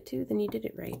that you want it to, then you did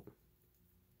it right.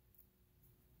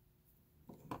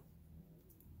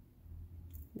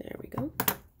 There we go.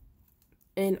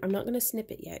 And I'm not going to snip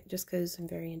it yet, just because I'm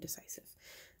very indecisive.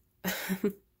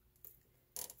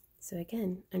 So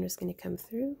again, I'm just going to come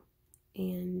through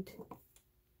and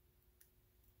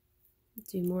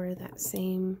do more of that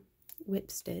same whip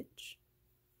stitch.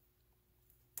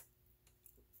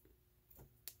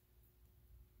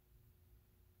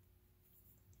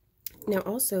 Now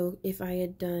also, if I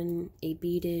had done a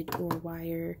beaded or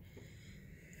wire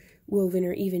woven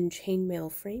or even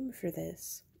chainmail frame for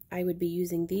this, I would be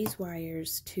using these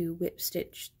wires to whip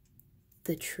stitch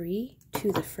the tree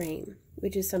to the frame,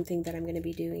 which is something that I'm going to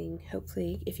be doing,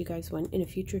 hopefully, if you guys want, in a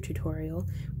future tutorial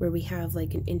where we have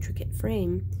like an intricate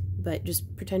frame, but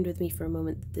just pretend with me for a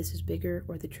moment that this is bigger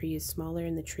or the tree is smaller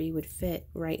and the tree would fit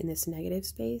right in this negative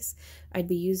space. I'd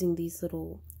be using these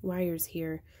little wires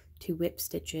here to whip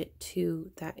stitch it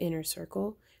to that inner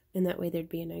circle, and that way there'd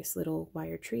be a nice little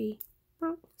wire tree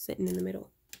sitting in the middle.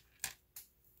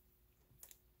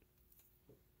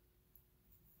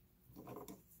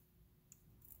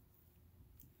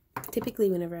 Typically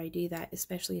whenever I do that,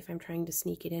 especially if I'm trying to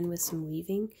sneak it in with some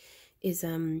weaving, is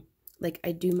like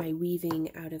I do my weaving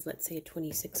out of, let's say, a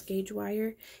 26 gauge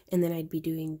wire, and then I'd be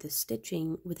doing the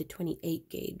stitching with a 28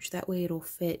 gauge. That way it'll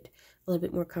fit a little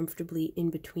bit more comfortably in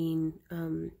between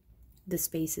the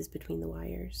spaces between the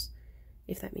wires,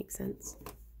 if that makes sense.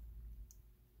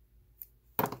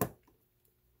 There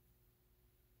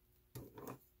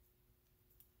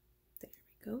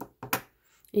we go.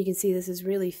 You can see this is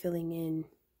really filling in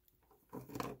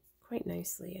quite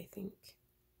nicely, I think.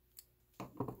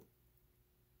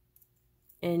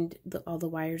 And all the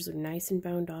wires are nice and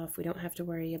bound off. We don't have to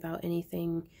worry about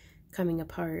anything coming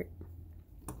apart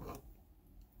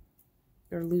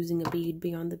or losing a bead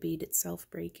beyond the bead itself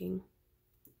breaking.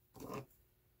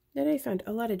 That I found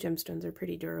a lot of gemstones are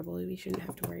pretty durable. We shouldn't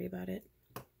have to worry about it.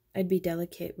 I'd be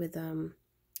delicate with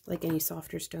like any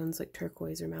softer stones like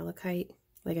turquoise or malachite.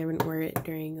 Like I wouldn't wear it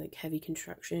during like heavy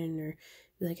construction or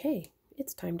be like, hey,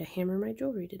 it's time to hammer my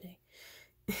jewelry today.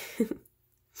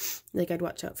 Like I'd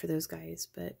watch out for those guys,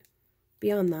 but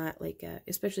beyond that, like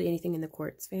especially anything in the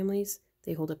quartz families,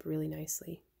 they hold up really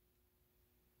nicely.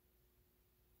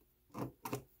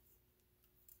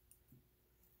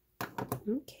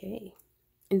 Okay.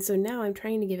 And so now I'm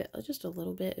trying to give it just a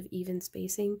little bit of even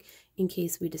spacing in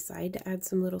case we decide to add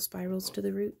some little spirals to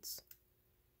the roots.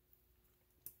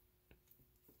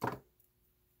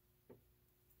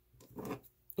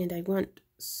 And I want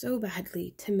so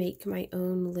badly to make my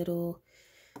own little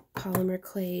polymer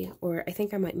clay, or I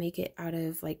think I might make it out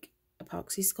of like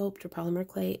epoxy sculpt or polymer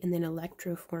clay and then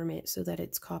electroform it so that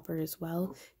it's copper as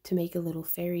well to make a little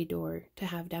fairy door to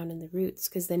have down in the roots,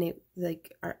 because then it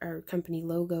like our company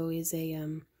logo is a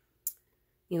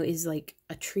you know, is like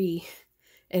a tree,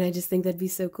 and I just think that'd be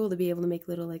so cool to be able to make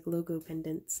little like logo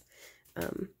pendants.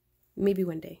 Maybe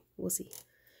one day, we'll see.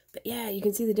 But yeah, you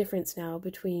can see the difference now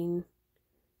between,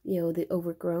 you know, the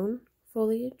overgrown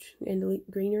foliage and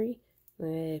greenery,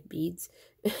 beads,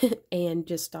 and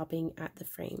just stopping at the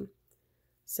frame.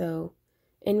 So,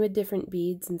 and with different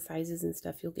beads and sizes and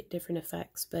stuff, you'll get different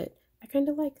effects, but I kind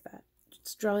of like that.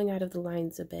 Just drawing out of the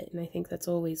lines a bit, and I think that's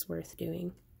always worth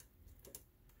doing.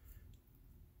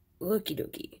 Okie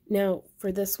dokie. Now,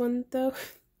 for this one, though,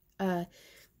 I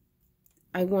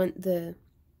want the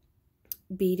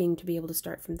beading to be able to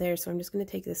start from there, so I'm just going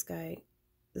to take this guy,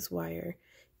 this wire,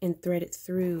 and thread it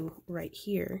through right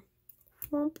here,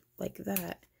 like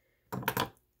that.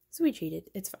 So we cheated.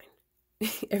 It's fine.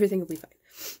 Everything will be fine.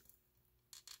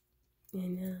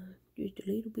 And just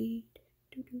a little bead,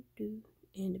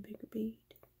 and a bigger bead,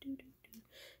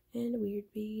 and a weird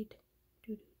bead,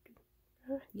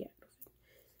 yeah.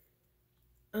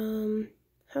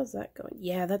 How's that going?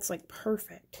 Yeah, that's like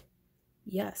perfect.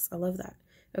 Yes, I love that.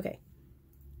 Okay.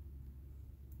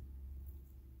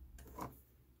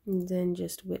 And then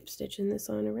just whip stitching this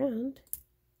on around.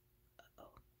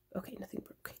 Uh-oh. Okay, nothing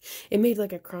broke. It made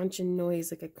like a crunching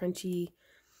noise, like a crunchy,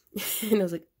 and I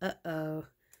was like, uh-oh.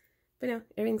 But no,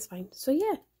 everything's fine. So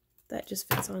yeah, that just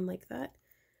fits on like that.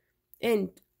 And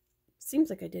seems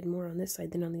like I did more on this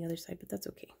side than on the other side, but that's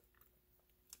okay.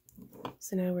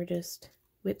 So now we're just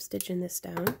whip stitching this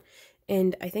down,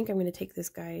 and I think I'm going to take this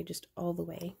guy just all the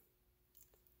way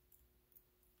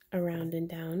around and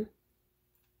down.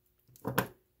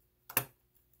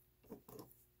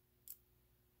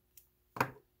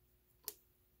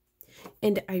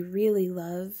 And I really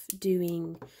love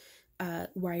doing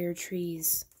wire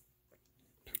trees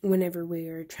whenever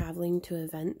we're traveling to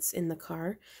events in the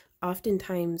car.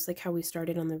 Oftentimes, like how we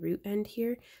started on the root end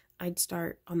here, I'd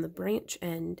start on the branch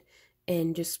end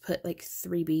and just put like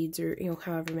 3 beads or, you know,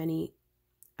 however many,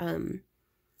 and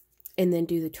then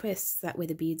do the twists. That way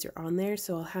the beads are on there,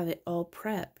 so I'll have it all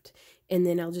prepped, and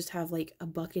then I'll just have like a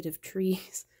bucket of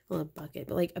trees, well, a bucket,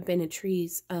 but like a bin of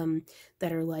trees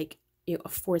that are like, you know,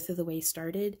 1/4 of the way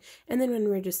started, and then when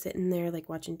we're just sitting there like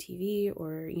watching TV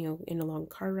or, you know, in a long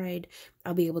car ride,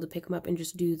 I'll be able to pick them up and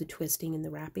just do the twisting and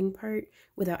the wrapping part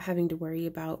without having to worry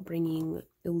about bringing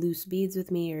loose beads with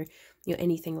me or, you know,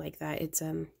 anything like that. It's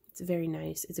very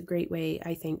nice. It's a great way,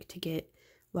 I think, to get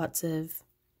lots of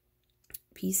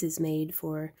pieces made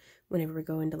for whenever we're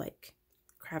going to like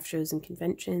craft shows and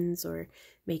conventions or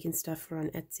making stuff for on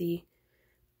Etsy.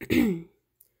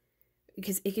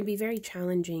 Because it can be very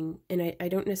challenging, and I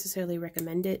don't necessarily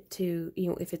recommend it to, you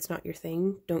know, if it's not your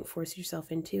thing, don't force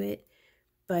yourself into it.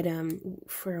 But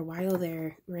for a while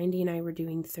there, Randy and I were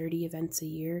doing 30 events a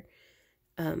year.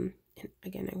 And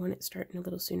again, I want it starting a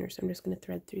little sooner, so I'm just going to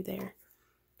thread through there.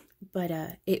 But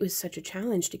it was such a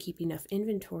challenge to keep enough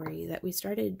inventory that we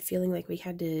started feeling like we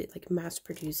had to like mass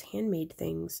produce handmade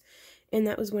things. And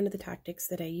that was one of the tactics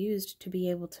that I used to be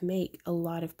able to make a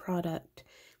lot of product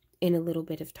in a little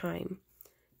bit of time.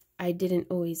 I didn't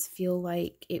always feel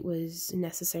like it was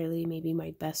necessarily maybe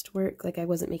my best work. Like I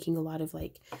wasn't making a lot of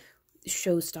like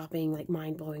show-stopping, like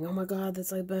mind-blowing, oh my god,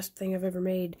 that's like the best thing I've ever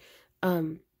made.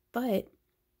 But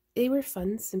they were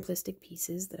fun, simplistic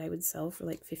pieces that I would sell for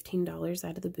like $15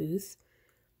 out of the booth,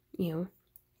 you know,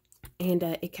 and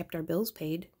it kept our bills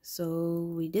paid,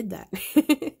 so we did that.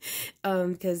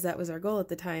 Because that was our goal at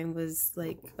the time, was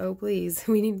like, oh please,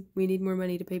 we need more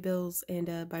money to pay bills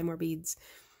and buy more beads.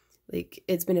 Like,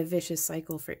 it's been a vicious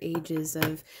cycle for ages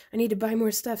of, I need to buy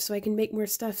more stuff so I can make more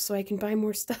stuff so I can buy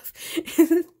more stuff.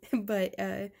 But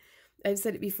I've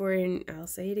said it before and I'll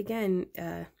say it again,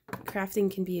 crafting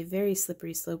can be a very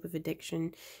slippery slope of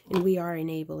addiction, and we are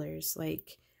enablers.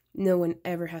 Like, no one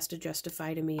ever has to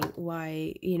justify to me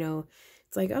why, you know,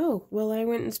 it's like, oh, well, I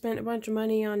went and spent a bunch of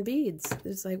money on beads.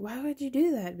 It's like, why would you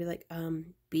do that? I'd be like,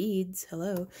 beads,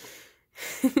 hello.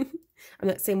 I'm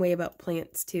that same way about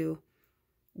plants too.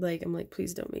 Like, I'm like,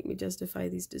 please don't make me justify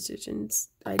these decisions.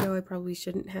 I know I probably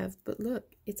shouldn't have, but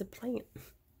look, it's a plant.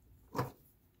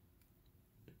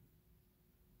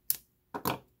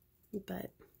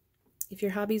 But if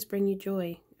your hobbies bring you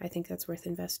joy, I think that's worth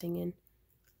investing in.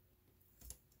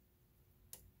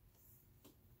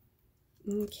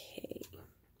 Okay,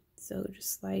 so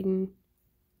just sliding.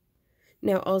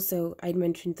 Now also, I'd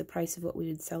mentioned the price of what we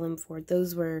would sell them for.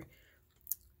 Those were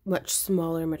much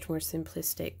smaller, much more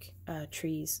simplistic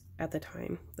trees at the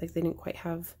time. Like, they didn't quite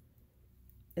have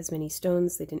as many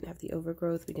stones, they didn't have the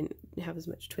overgrowth, we didn't have as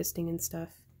much twisting and stuff.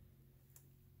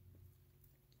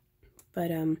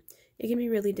 But it can be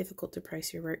really difficult to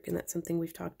price your work, and that's something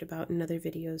we've talked about in other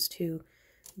videos too.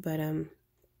 But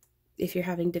if you're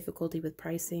having difficulty with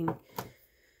pricing,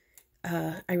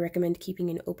 I recommend keeping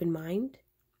an open mind.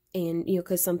 And, you know,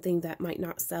 because something that might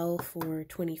not sell for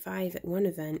 $25 at one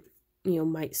event, you know,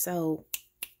 might sell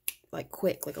like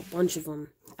quick, like a bunch of them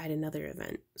at another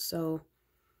event. So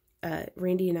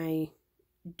Randy and I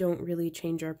don't really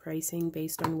change our pricing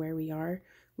based on where we are.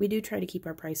 We do try to keep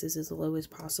our prices as low as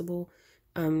possible,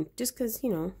 just because, you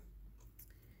know,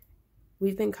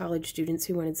 we've been college students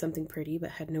who wanted something pretty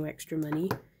but had no extra money.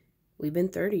 We've been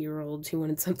 30-year-olds who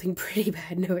wanted something pretty but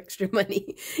had no extra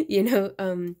money, you know,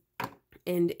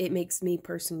 and it makes me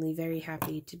personally very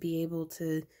happy to be able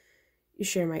to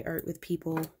share my art with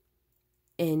people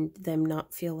and them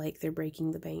not feel like they're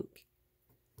breaking the bank.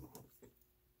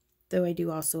 Though I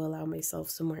do also allow myself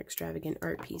some more extravagant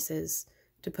art pieces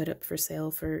to put up for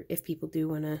sale for if people do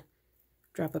want to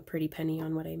drop a pretty penny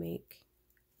on what I make.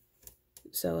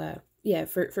 So yeah,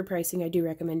 for pricing, I do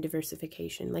recommend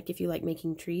diversification. Like, if you like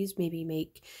making trees, maybe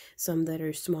make some that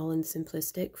are small and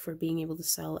simplistic for being able to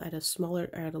sell at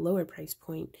a lower price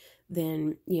point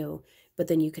than, you know, but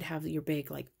then you could have your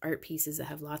big like art pieces that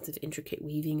have lots of intricate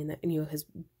weaving and that, you know, has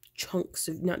chunks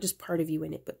of not just part of you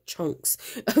in it, but chunks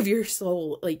of your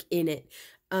soul like in it.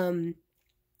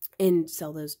 And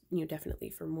sell those, you know, definitely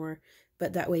for more.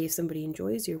 But that way, if somebody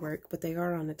enjoys your work, but they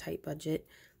are on a tight budget,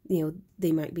 you know,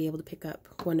 they might be able to pick up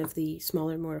one of the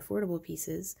smaller, more affordable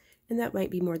pieces, and that might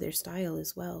be more their style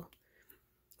as well.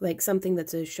 Like something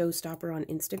that's a showstopper on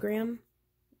Instagram,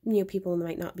 you know, people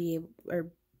might not be able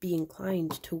or be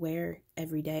inclined to wear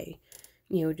every day,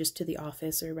 you know, just to the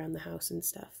office or around the house and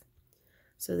stuff.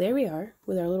 So there we are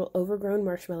with our little overgrown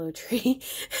marshmallow tree.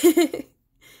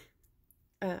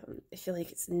 I feel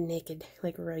like it's naked,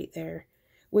 like right there,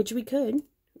 which we could,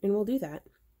 and we'll do that.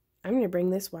 I'm going to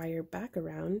bring this wire back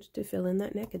around to fill in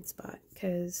that naked spot,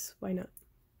 because why not?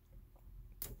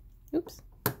 Oops.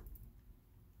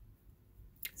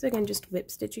 So again, just whip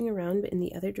stitching around, but in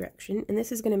the other direction, and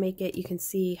this is going to make it, you can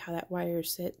see how that wire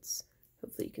sits.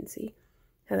 Hopefully you can see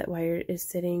how that wire is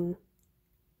sitting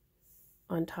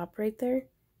on top right there,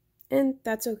 and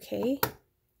that's okay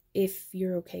if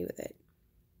you're okay with it.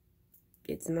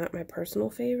 It's not my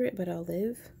personal favorite, but I'll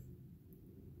live.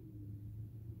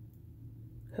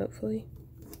 Hopefully.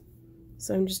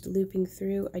 So I'm just looping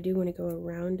through. I do want to go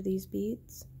around these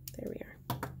beads. There we are.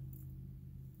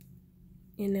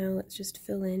 And now let's just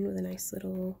fill in with a nice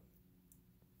little...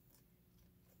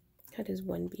 How does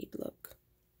one bead look?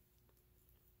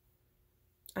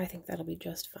 I think that'll be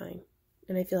just fine.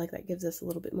 And I feel like that gives us a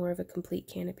little bit more of a complete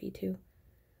canopy too.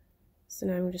 So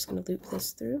now I'm just going to loop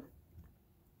this through.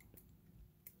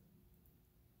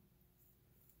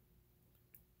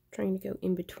 Trying to go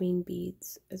in between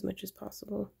beads as much as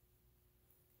possible.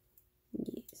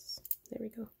 Yes, there we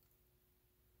go.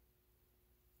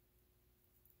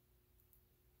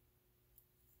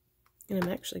 And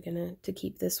I'm actually gonna, to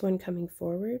keep this one coming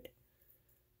forward,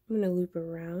 I'm gonna loop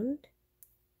around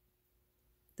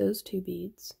those two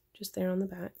beads, just there on the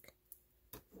back.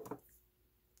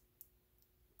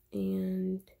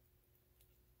 And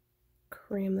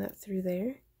cram that through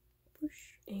there.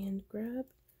 Push and grab.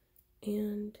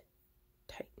 And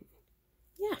tighten.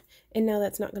 Yeah, and now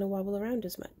that's not going to wobble around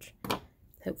as much,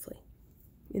 hopefully,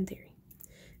 in theory.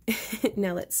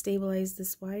 Now let's stabilize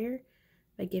this wire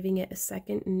by giving it a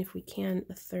second, and if we can,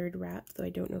 a third wrap, though I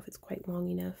don't know if it's quite long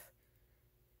enough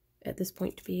at this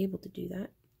point to be able to do that.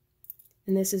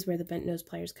 And this is where the bent nose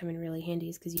pliers come in really handy,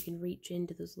 is because you can reach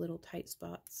into those little tight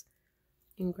spots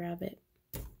and grab it.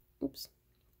 Oops.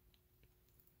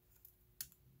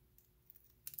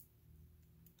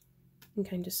 And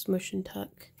kind of smush and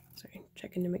tuck. Sorry,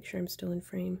 checking to make sure I'm still in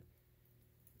frame.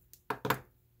 But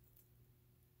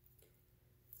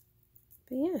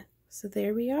yeah, So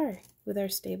there we are with our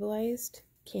stabilized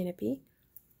canopy.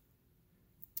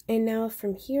 And now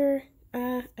from here,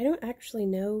 I don't actually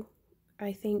know,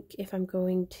 I think if I'm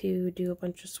going to do a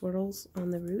bunch of swirls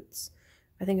on the roots.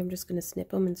 I think I'm just going to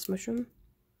snip them and smush them,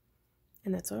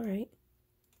 and that's alright.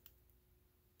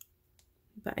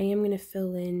 But I am going to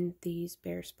fill in these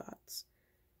bare spots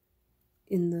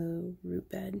in the root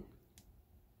bed,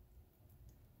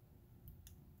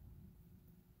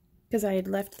 because I had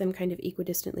left them kind of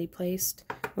equidistantly placed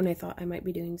when I thought I might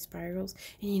be doing spirals.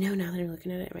 And you know, now that I'm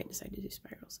looking at it, I might decide to do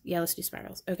spirals. Yeah, let's do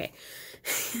spirals. Okay.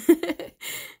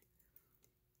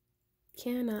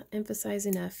 Cannot emphasize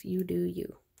enough, you do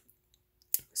you.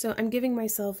 So I'm giving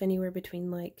myself anywhere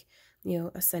between, like, you know,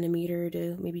 1 centimeter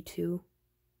to maybe 2.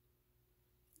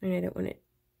 And I don't want it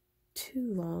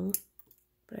too long,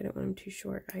 but I don't want them too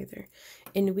short either.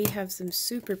 And we have some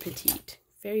super petite,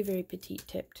 very, very petite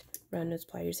tipped round nose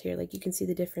pliers here. Like, you can see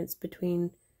the difference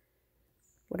between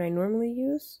what I normally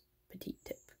use, petite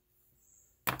tip.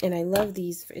 And I love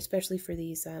these, especially for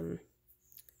these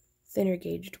thinner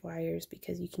gauged wires,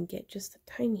 because you can get just the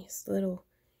tiniest little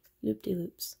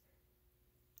loop-de-loops.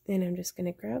 And I'm just going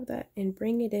to grab that and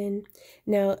bring it in.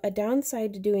 Now, a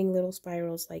downside to doing little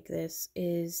spirals like this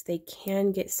is they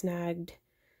can get snagged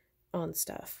on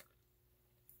stuff,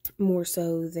 more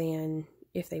so than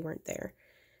if they weren't there.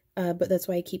 But that's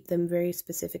why I keep them very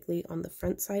specifically on the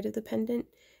front side of the pendant,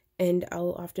 and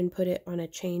I'll often put it on a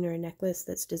chain or a necklace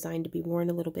that's designed to be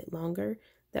worn a little bit longer.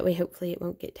 That way, hopefully, it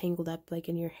won't get tangled up like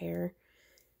in your hair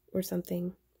or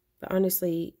something. But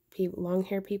honestly, long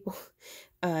hair people,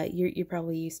 you're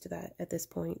probably used to that at this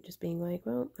point, just being like,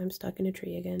 well, I'm stuck in a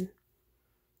tree again,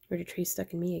 or the tree's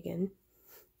stuck in me again.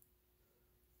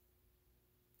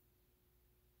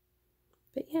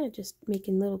 But yeah, just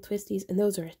making little twisties, and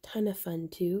those are a ton of fun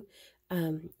too.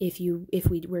 If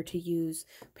we were to use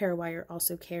Parawire,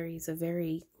 also carries a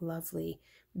very lovely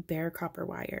bare copper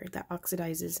wire that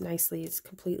oxidizes nicely. It's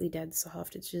completely dead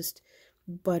soft. It's just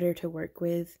butter to work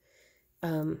with.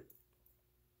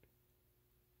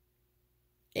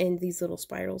 And these little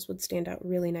spirals would stand out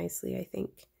really nicely, I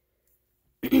think.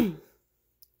 And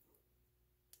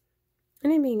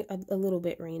I'm being a little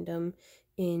bit random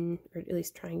in, or at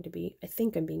least trying to be, I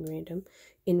think I'm being random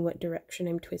in what direction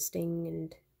I'm twisting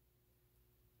and,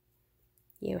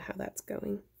 you know, how that's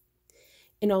going.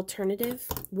 An alternative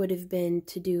would have been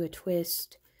to do a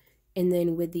twist and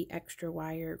then with the extra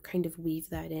wire kind of weave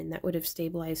that in. That would have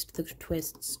stabilized the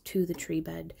twists to the tree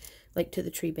bed, like to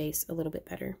the tree base, a little bit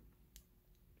better.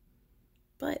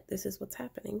 But this is what's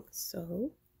happening,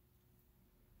 so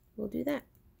we'll do that.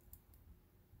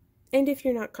 And if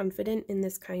you're not confident in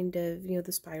this kind of, you know,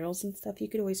 the spirals and stuff, you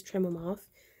could always trim them off.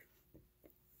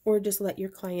 Or just let your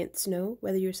clients know,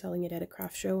 whether you're selling it at a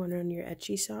craft show or on your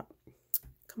Etsy shop.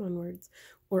 Come on, words.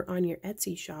 Or on your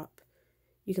Etsy shop.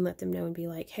 You can let them know and be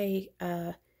like, hey,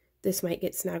 this might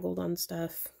get snaggled on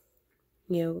stuff.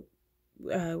 You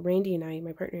know, Randy and I,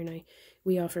 my partner and I,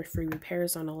 we offer free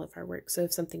repairs on all of our work. So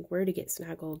if something were to get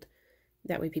snaggled,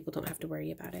 that way people don't have to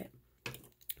worry about it.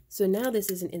 So now this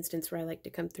is an instance where I like to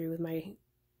come through with my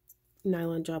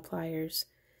nylon jaw pliers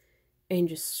and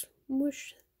just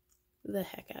smoosh the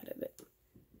heck out of it.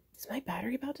 Is my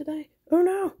battery about to die? Oh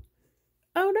no!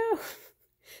 Oh no!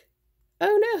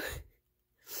 Oh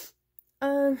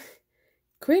no!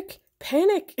 Quick,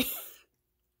 panic!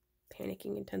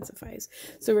 Panicking intensifies.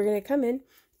 So we're going to come in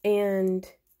and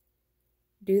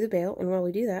do the bail, and while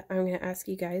we do that, I'm going to ask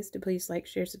you guys to please like,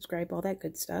 share, subscribe, all that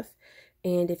good stuff.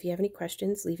 And if you have any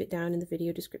questions, leave it down in the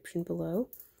video description below.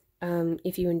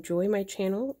 If you enjoy my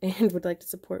channel and would like to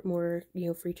support more, you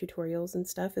know, free tutorials and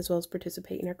stuff, as well as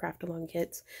participate in our craft along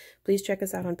kits, please check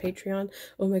us out on Patreon.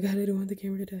 Oh my god, I don't want the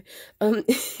camera to die. Oh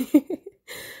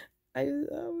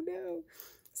no.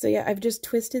 So yeah, I've just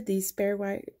twisted these spare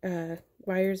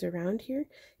wires around here,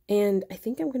 and I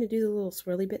think I'm going to do the little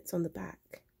swirly bits on the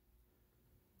back.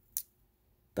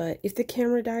 But if the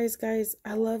camera dies, guys,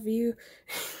 I love you.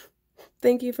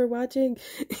 Thank you for watching.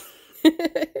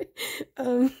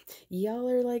 Y'all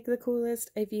are like the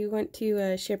coolest. If you want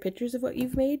to share pictures of what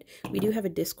you've made, we do have a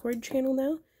Discord channel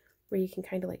now where you can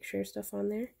kind of like share stuff on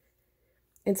there.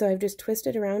 And so I've just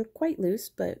twisted around quite loose,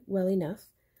 but well enough.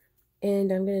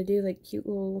 And I'm going to do like cute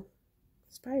little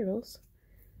spirals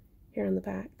here on the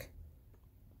back.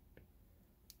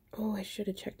 Oh, I should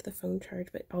have checked the phone charge,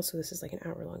 but also this is like an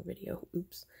hour-long video.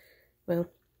 Oops. Well,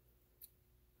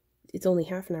 it's only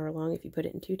half an hour long if you put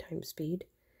it in 2 times speed.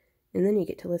 And then you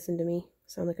get to listen to me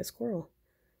sound like a squirrel.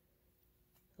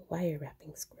 A wire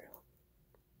wrapping squirrel.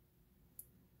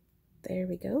 There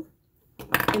we go.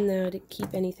 And now to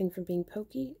keep anything from being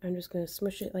pokey, I'm just going to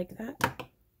smush it like that.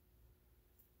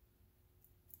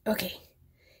 Okay,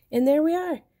 and there we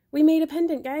are. We made a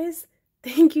pendant, guys.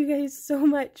 Thank you guys so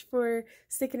much for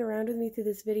sticking around with me through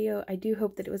this video. I do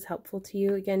hope that it was helpful to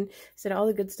you. Again, I said all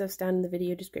the good stuff's down in the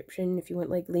video description if you want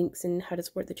like links and how to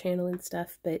support the channel and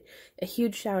stuff. But a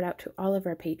huge shout out to all of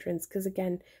our patrons, because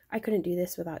again, I couldn't do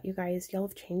this without you guys. Y'all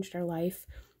have changed our life.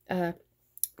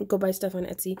 Go buy stuff on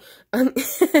Etsy.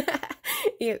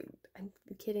 Yeah, I'm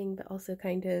kidding, but also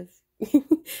kind of.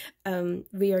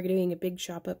 We are doing a big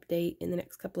shop update in the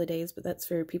next couple of days, but that's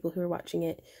for people who are watching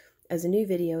it as a new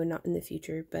video and not in the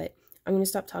future. But I'm going to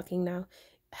stop talking now.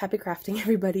 Happy crafting,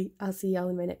 everybody. I'll see y'all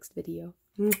in my next video.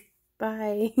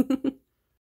 Bye.